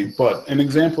for me, but an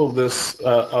example of this,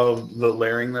 of the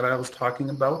layering that I was talking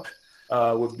about,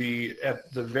 would be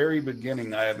at the very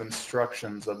beginning, I have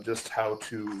instructions of just how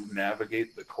to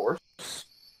navigate the course.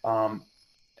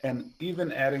 And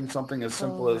even adding something as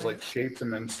simple as like shapes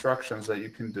and instructions that you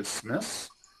can dismiss,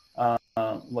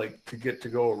 like to get to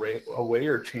go away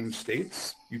or change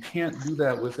states, you can't do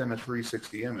that within a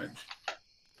 360 image.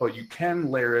 But you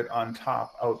can layer it on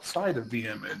top outside of the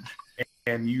image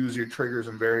and use your triggers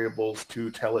and variables to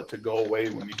tell it to go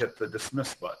away when you hit the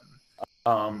dismiss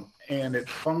button. And it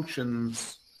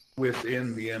functions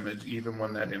within the image even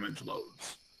when that image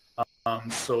loads.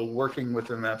 So working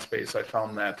within that space, I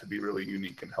found that to be really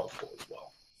unique and helpful as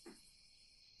well.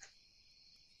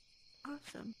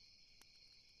 Awesome.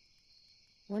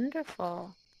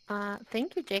 Wonderful.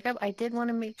 Thank you, Jacob. I did want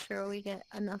to make sure we get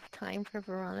enough time for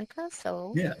Veronica,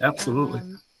 so yeah, absolutely.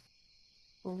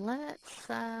 Let's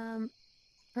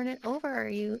turn it over. Are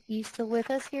you still with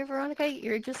us here, Veronica?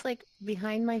 You're just like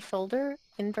behind my shoulder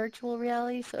in virtual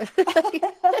reality, so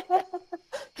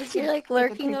Just you're like like a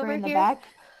lurking creeper over in the here. back.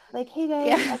 Like, hey guys,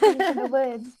 Yeah. I came from the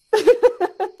woods.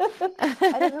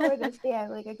 I don't know where to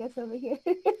stand. Like, I guess over here.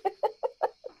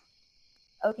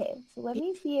 Okay, so let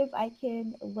me see if I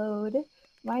can load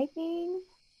my thing.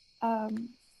 So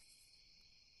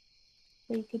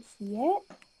you could see it.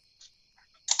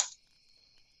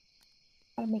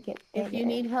 I'll make it bigger. If you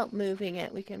need help moving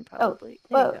it, we can Oh, probably.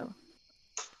 There whoa. you go.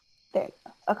 There you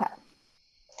go. Okay.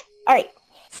 All right.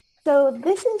 So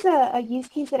this is a use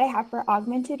case that I have for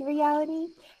augmented reality.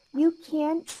 You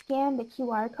can scan the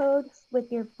QR code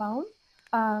with your phone.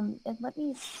 And let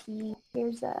me see.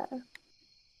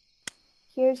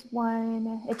 Here's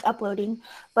one. It's uploading,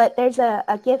 but there's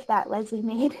a GIF that Leslie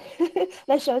made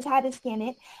that shows how to scan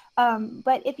it.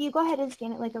 But if you go ahead and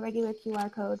scan it like a regular QR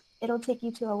code, it'll take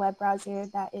you to a web browser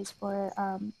that is for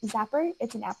Zapper.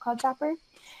 It's an app called Zapper,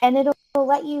 and it'll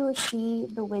let you see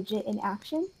the widget in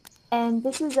action. And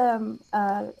this is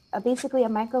basically a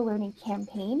micro-learning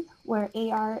campaign where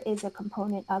AR is a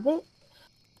component of it.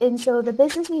 And so the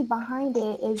business need behind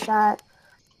it is that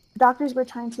doctors were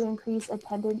trying to increase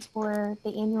attendance for the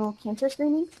annual cancer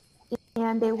screenings,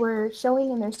 and they were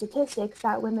showing in their statistics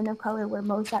that women of color were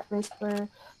most at risk for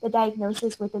the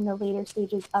diagnosis within the later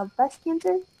stages of breast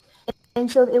cancer.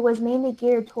 And so it was mainly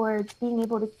geared towards being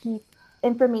able to keep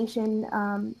information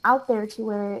out there to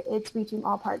where it's reaching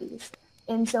all parties.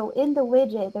 And so in the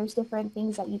widget, there's different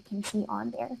things that you can see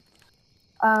on there.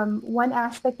 One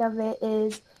aspect of it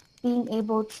is being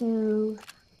able to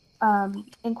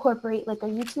incorporate like a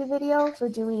YouTube video for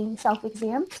doing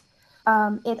self-exams.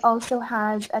 It also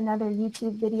has another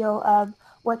YouTube video of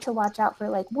what to watch out for,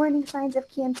 like warning signs of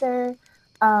cancer.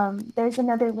 There's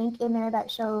another link in there that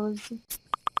shows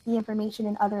the information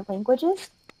in other languages.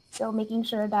 So making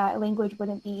sure that language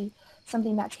wouldn't be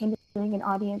something that's hindering an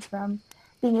audience from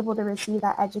being able to receive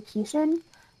that education.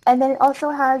 And then it also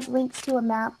has links to a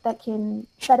map that can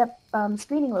set up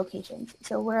screening locations.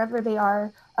 So wherever they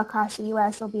are across the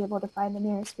U.S., they'll be able to find the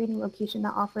nearest screening location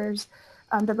that offers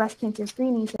the breast cancer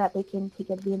screening so that they can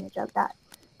take advantage of that.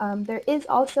 There is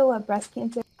also a breast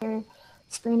cancer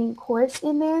screening course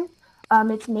in there.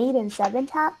 It's made in 7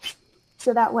 taps,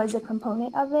 so that was a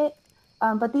component of it.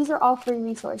 But these are all free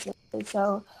resources.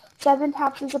 So 7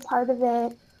 taps is a part of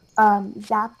it.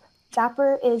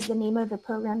 Zapper is the name of the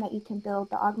program that you can build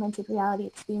the augmented reality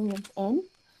experience in.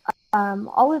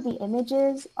 All of the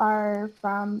images are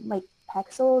from like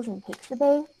Pexels and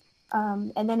Pixabay.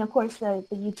 And then of course the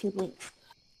YouTube links.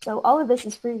 So all of this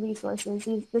is free resources.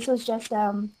 This was just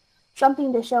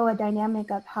something to show a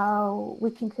dynamic of how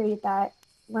we can create that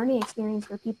learning experience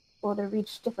for people to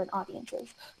reach different audiences.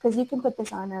 Because you can put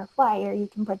this on a flyer, you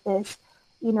can put this,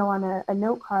 on a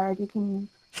note card, you can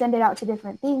send it out to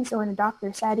different things. So in a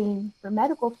doctor setting for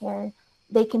medical care,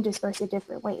 they can disperse it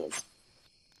different ways.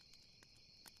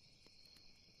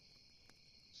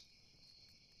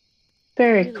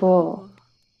 Very cool.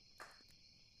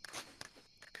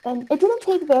 And it didn't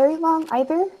take very long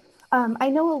either. I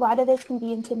know a lot of this can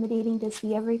be intimidating to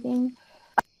see everything,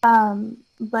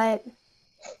 but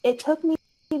it took me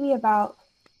maybe about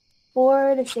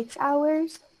 4 to 6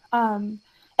 hours. And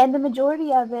the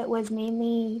majority of it was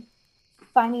mainly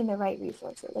finding the right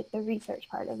resources, like the research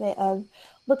part of it, of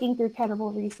looking through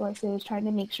credible resources, trying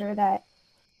to make sure that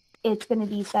it's going to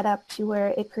be set up to where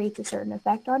it creates a certain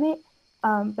effect on it.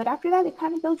 But after that, it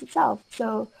kind of builds itself.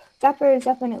 So Zapper is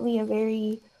definitely a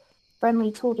very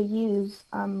friendly tool to use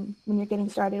when you're getting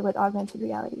started with augmented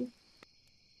reality.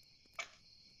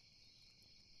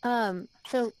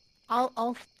 So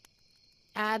I'll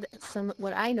add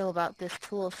what I know about this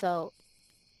tool. So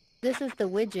this is the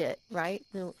widget, right?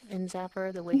 In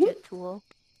Zapper, the widget tool.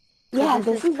 So Yeah,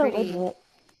 this is the widget.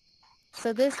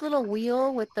 So this little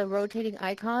wheel with the rotating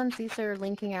icons, these are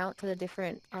linking out to the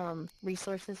different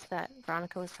resources that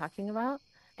Veronica was talking about.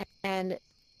 And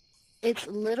it's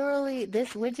literally,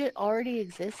 this widget already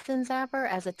exists in Zapper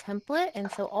as a template.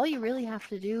 And so all you really have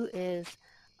to do is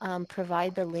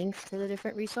provide the links to the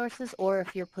different resources. Or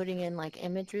if you're putting in like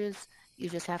images, you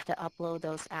just have to upload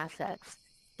those assets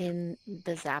in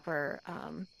the Zapper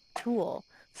tool.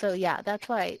 So yeah, that's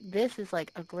why this is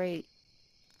like a great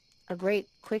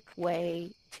quick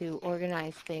way to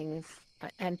organize things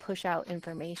and push out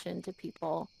information to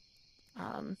people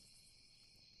in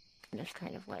this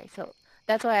kind of way. So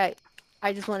that's why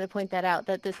I just wanted to point that out,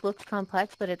 that this looks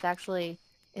complex, but it's actually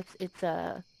it's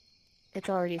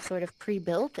already sort of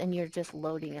pre-built and you're just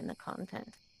loading in the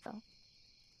content. So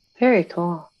very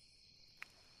cool.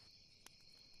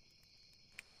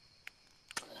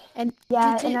 And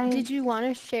Yeah, did you want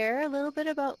to share a little bit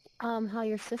about how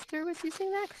your sister was using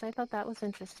that? Because I thought that was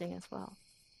interesting as well.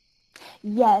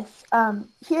 Yes.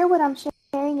 Here what I'm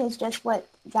sharing is just what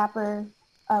Zapper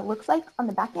looks like on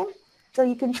the back end. So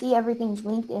you can see everything's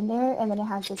linked in there, and then it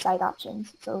has the site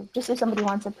options. So just if somebody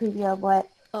wants a preview of what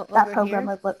that program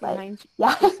would look like.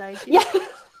 Yeah. Yeah.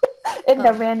 In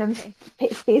the random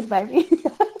space by me.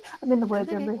 I'm in the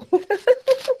woods, remember?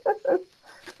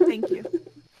 Thank you.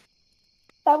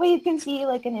 That way you can see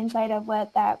like an insight of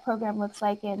what that program looks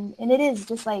like, and it is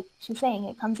just like she's saying,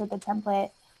 it comes with a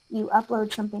template. You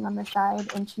upload something on the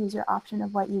side and choose your option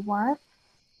of what you want.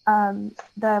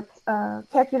 The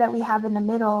character that we have in the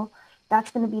middle,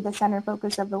 that's going to be the center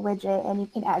focus of the widget, and you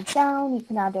can add sound, you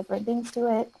can add different things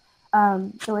to it.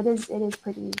 So it is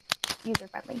pretty user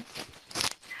friendly.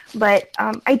 But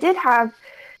I did have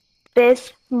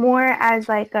this more as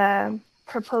like a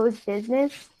proposed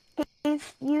business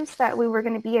case use that we were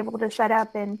going to be able to set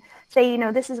up and say, you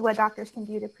know, this is what doctors can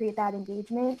do to create that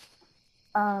engagement.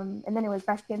 And then it was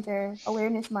Breast Cancer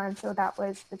Awareness Month, so that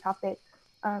was the topic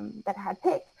that I had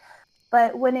picked.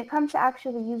 But when it comes to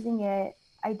actually using it,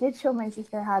 I did show my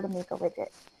sister how to make a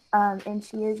widget. And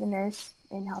she is a nurse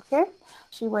in healthcare.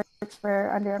 She works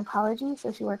for under oncology,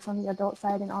 so she works on the adult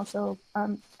side and also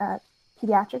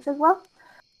pediatrics as well.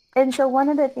 And so one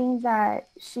of the things that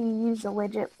she used the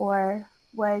widget for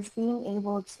was being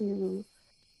able to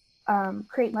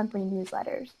create monthly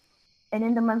newsletters. And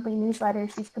in the monthly newsletter,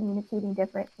 she's communicating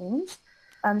different things.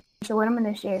 So what I'm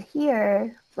going to share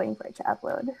here, waiting for it to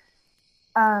upload,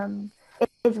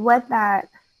 is what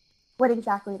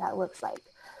exactly that looks like.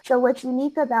 So what's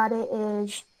unique about it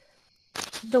is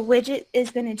the widget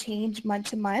is going to change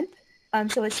month to month.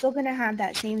 So it's still going to have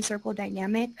that same circle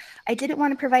dynamic. I didn't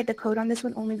want to provide the code on this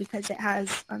one only because it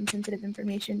has sensitive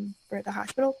information for the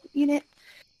hospital unit.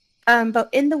 But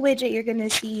in the widget, you're going to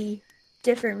see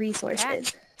different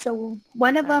resources. So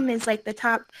one of them is like the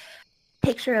top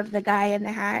picture of the guy in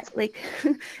the hat. Like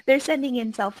they're sending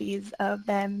in selfies of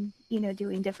them, you know,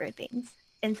 doing different things.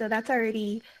 And so that's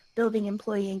already building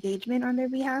employee engagement on their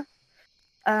behalf.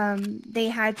 They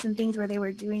had some things where they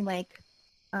were doing like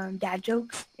dad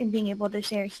jokes and being able to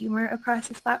share humor across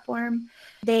this platform.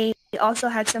 They also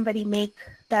had somebody make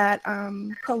that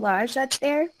collage that's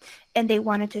there, and they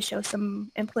wanted to show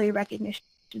some employee recognition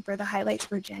for the highlights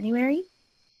for January.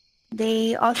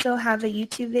 They also have a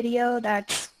YouTube video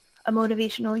that's a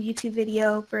motivational YouTube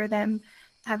video for them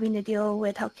having to deal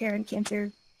with healthcare and cancer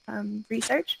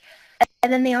research.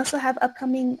 And then they also have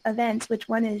upcoming events, which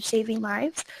one is Saving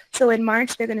Lives. So in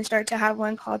March, they're going to start to have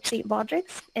one called St.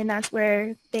 Baldrick's, and that's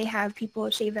where they have people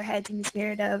shave their heads in the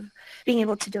spirit of being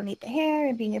able to donate the hair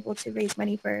and being able to raise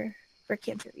money for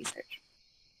cancer research.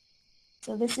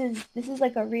 So this is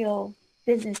like a real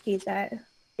business case that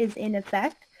is in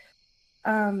effect,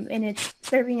 and it's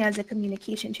serving as a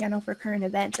communication channel for current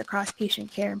events across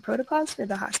patient care and protocols for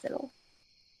the hospital.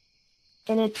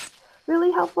 And it's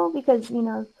really helpful because, you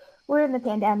know, we're in the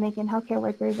pandemic and healthcare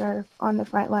workers are on the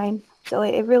front line. So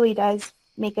it really does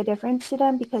make a difference to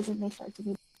them because then they start to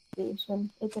be engaged and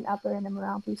it's an upper and a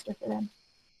morale booster for them.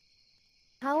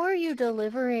 How are you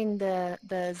delivering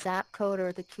the Zap code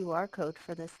or the QR code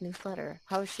for this newsletter?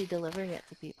 How is she delivering it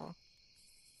to people?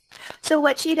 So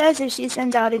what she does is she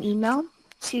sends out an email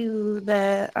to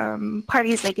the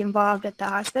parties like involved at the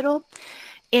hospital.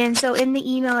 And so in the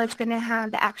email, it's going to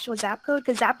have the actual Zap code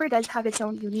because Zapper does have its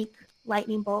own unique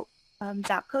lightning bolt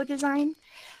Zap code design.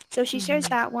 So she shares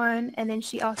that one, and then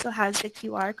she also has the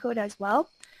QR code as well.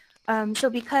 So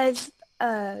because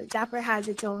Zapper has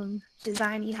its own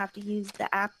design, you have to use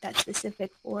the app that's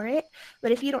specific for it.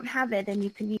 But if you don't have it, then you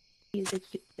can use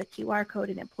the QR code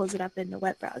and it pulls it up in the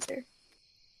web browser.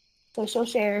 So she'll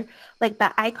share like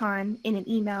that icon in an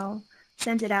email,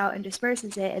 sends it out and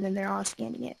disperses it, and then they're all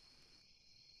scanning it.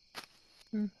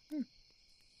 Mm-hmm.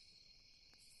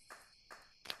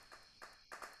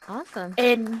 Awesome.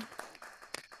 And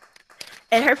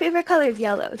her favorite color is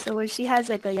yellow. So when she has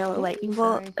like a yellow lightning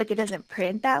bolt, like it doesn't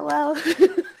print that well.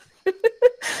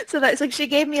 So that's like she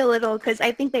gave me a little, because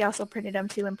I think they also printed them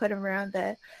too and put them around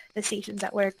the stations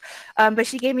at work. But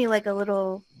she gave me like a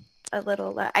little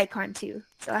icon too.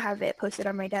 So I have it posted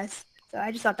on my desk. So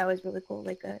I just thought that was really cool,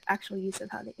 like an actual use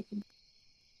of how they can.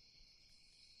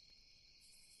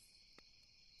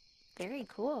 Very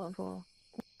cool. Cool.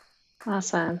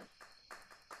 Awesome.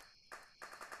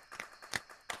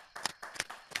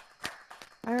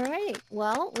 All right.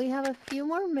 Well, we have a few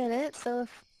more minutes, so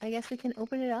I guess we can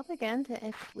open it up again to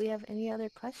if we have any other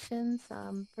questions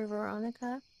for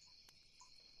Veronica.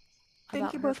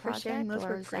 Thank you both for sharing. Those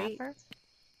were great.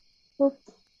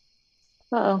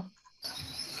 Uh-oh.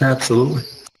 Absolutely.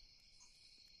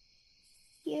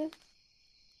 you.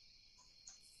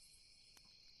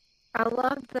 I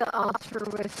love the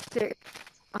altruistic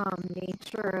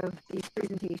nature of these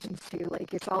presentations too.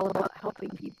 Like it's all about helping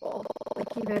people.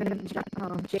 Like even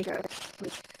Jacob's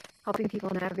was helping people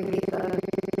navigate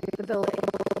the building.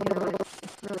 You know,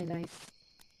 it's really nice.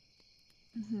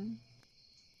 Mm-hmm.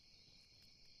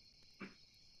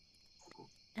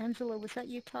 Angela, was that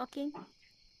you talking?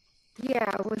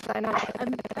 Yeah, was I not?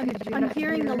 I'm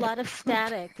hearing a lot of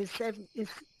static. It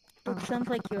sounds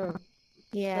like your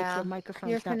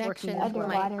microphone's not working as well.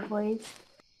 Underwater voice.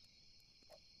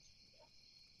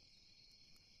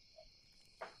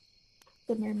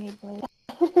 The mermaid voice.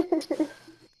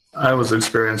 I was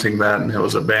experiencing that, and it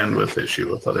was a bandwidth issue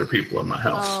with other people in my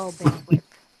house. Oh,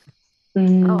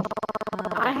 bandwidth.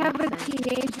 I have a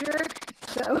teenager,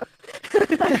 so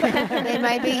they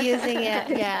might be using it.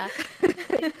 Yeah.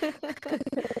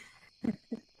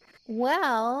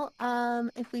 Well,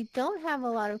 if we don't have a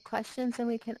lot of questions, then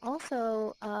we can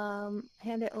also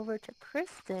hand it over to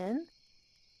Kristen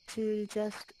to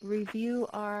just review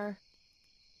our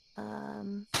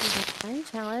design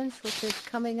challenge, which is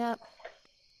coming up.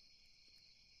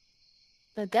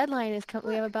 The deadline is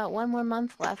we have about 1 more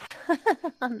month left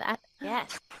on that.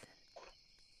 Yes.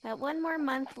 About 1 more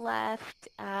month left.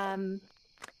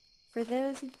 For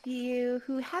those of you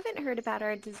who haven't heard about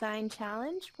our design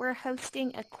challenge, we're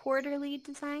hosting a quarterly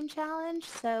design challenge.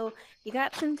 So you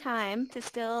got some time to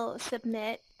still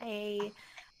submit a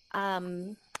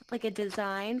like a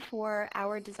design for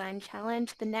our design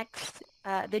challenge.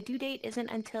 The due date isn't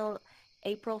until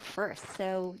April 1st.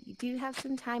 So you do have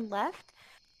some time left.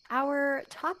 Our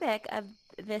topic of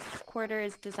this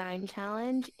quarter's design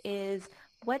challenge is,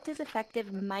 what does effective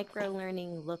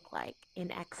microlearning look like in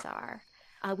XR?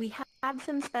 We have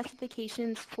some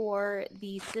specifications for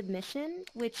the submission,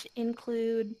 which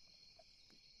include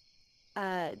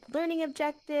learning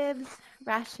objectives,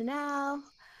 rationale,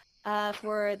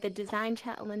 for the design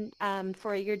challenge,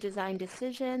 for your design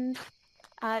decisions,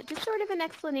 just sort of an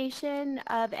explanation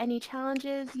of any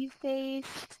challenges you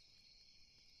faced.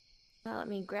 Let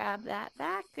me grab that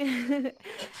back.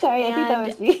 Sorry, I think that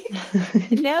was me.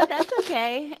 No, that's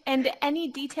okay. And any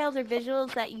details or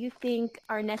visuals that you think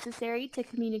are necessary to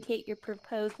communicate your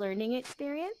proposed learning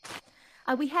experience.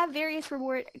 We have various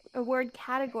award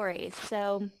categories.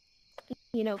 So,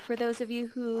 you know, for those of you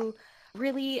who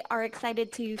really are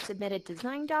excited to submit a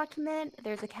design document,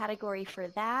 there's a category for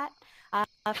that.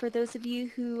 For those of you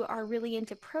who are really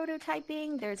into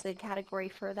prototyping, there's a category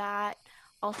for that.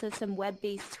 Also some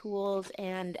web-based tools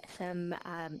and some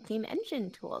game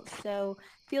engine tools. So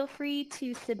feel free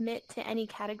to submit to any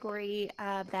category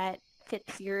that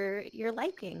fits your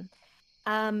liking.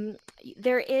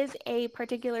 There is a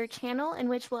particular channel in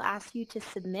which we'll ask you to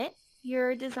submit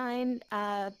your design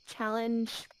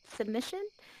challenge submission.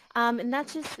 And that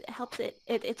just helps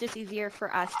it's just easier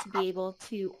for us to be able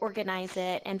to organize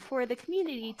it and for the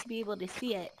community to be able to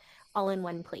see it all in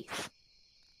one place.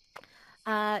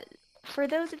 For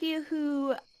those of you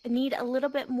who need a little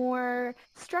bit more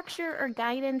structure or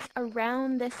guidance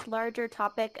around this larger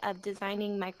topic of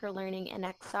designing microlearning in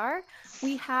XR,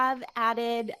 we have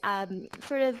added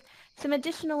sort of some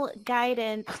additional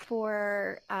guidance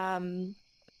for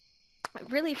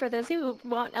really for those who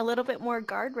want a little bit more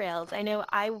guardrails. I know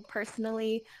I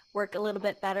personally work a little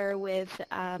bit better with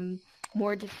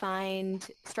more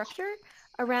defined structure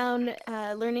around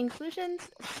learning solutions.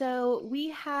 So we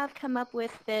have come up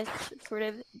with this sort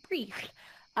of brief,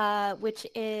 which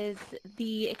is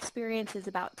the experience is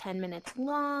about 10 minutes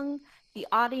long. The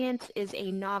audience is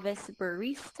a novice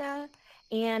barista.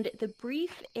 And the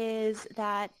brief is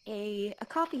that a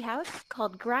coffee house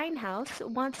called Grindhouse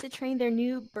wants to train their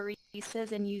new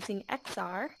baristas in using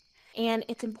XR. And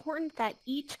it's important that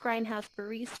each Grindhouse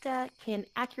barista can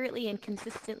accurately and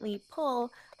consistently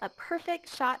pull a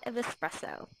perfect shot of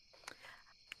espresso.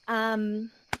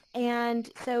 And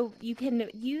so you can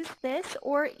use this,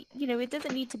 or, you know, it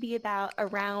doesn't need to be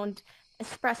around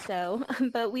espresso,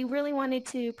 but we really wanted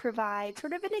to provide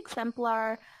sort of an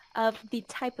exemplar of the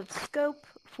type of scope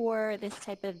for this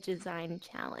type of design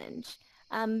challenge.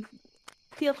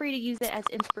 Feel free to use it as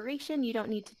inspiration. You don't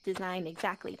need to design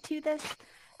exactly to this.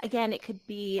 Again, it could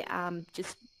be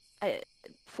just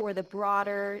for the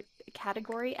broader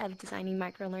category of designing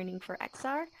microlearning for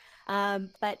XR.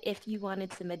 But if you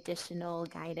wanted some additional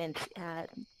guidance,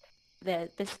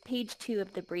 this page 2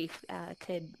 of the brief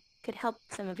could help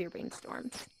some of your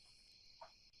brainstorms.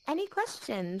 Any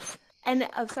questions? And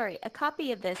a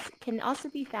copy of this can also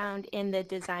be found in the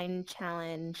Design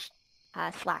Challenge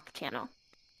Slack channel.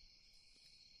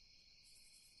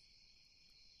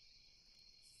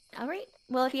 All right.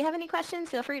 Well, if you have any questions,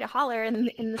 feel free to holler in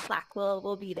the Slack.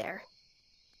 We'll be there.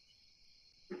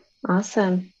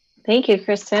 Awesome. Thank you,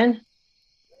 Kristen.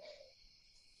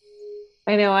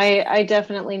 I know I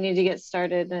definitely need to get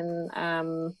started,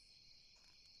 and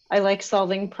I like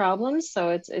solving problems, so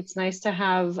it's nice to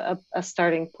have a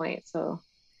starting point. So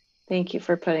thank you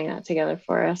for putting that together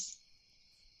for us.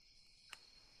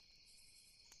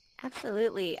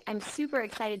 Absolutely. I'm super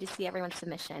excited to see everyone's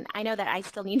submission. I know that I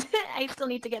still need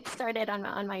to get started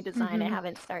on my design. I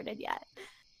haven't started yet.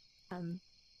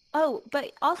 Oh,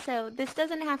 but also this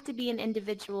doesn't have to be an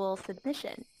individual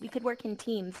submission. We could work in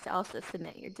teams to also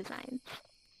submit your designs.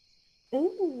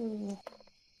 Ooh,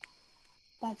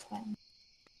 that's fun.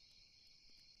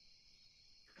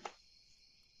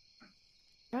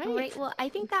 All right. Well, I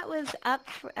think that was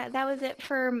that was it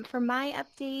for my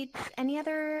updates. Any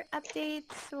other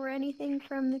updates or anything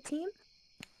from the team?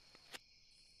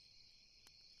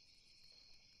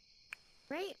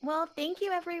 Great. Well, thank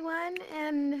you, everyone.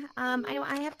 And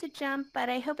I have to jump, but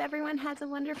I hope everyone has a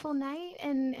wonderful night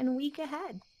and week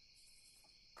ahead.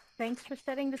 Thanks for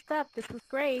setting this up. This was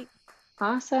great.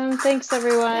 Awesome. Thanks,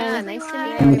 everyone. Yeah, nice to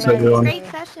meet Thanks, everybody. everyone. Great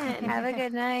session. Have a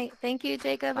good night. Thank you,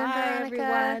 Jacob and Bye, Veronica.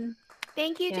 everyone.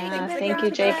 Thank you, Yeah, Jacob and thank you,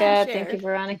 Veronica. Jacob. Thank you,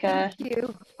 Veronica. Thank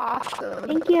you. Awesome.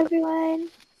 Thank you, everyone.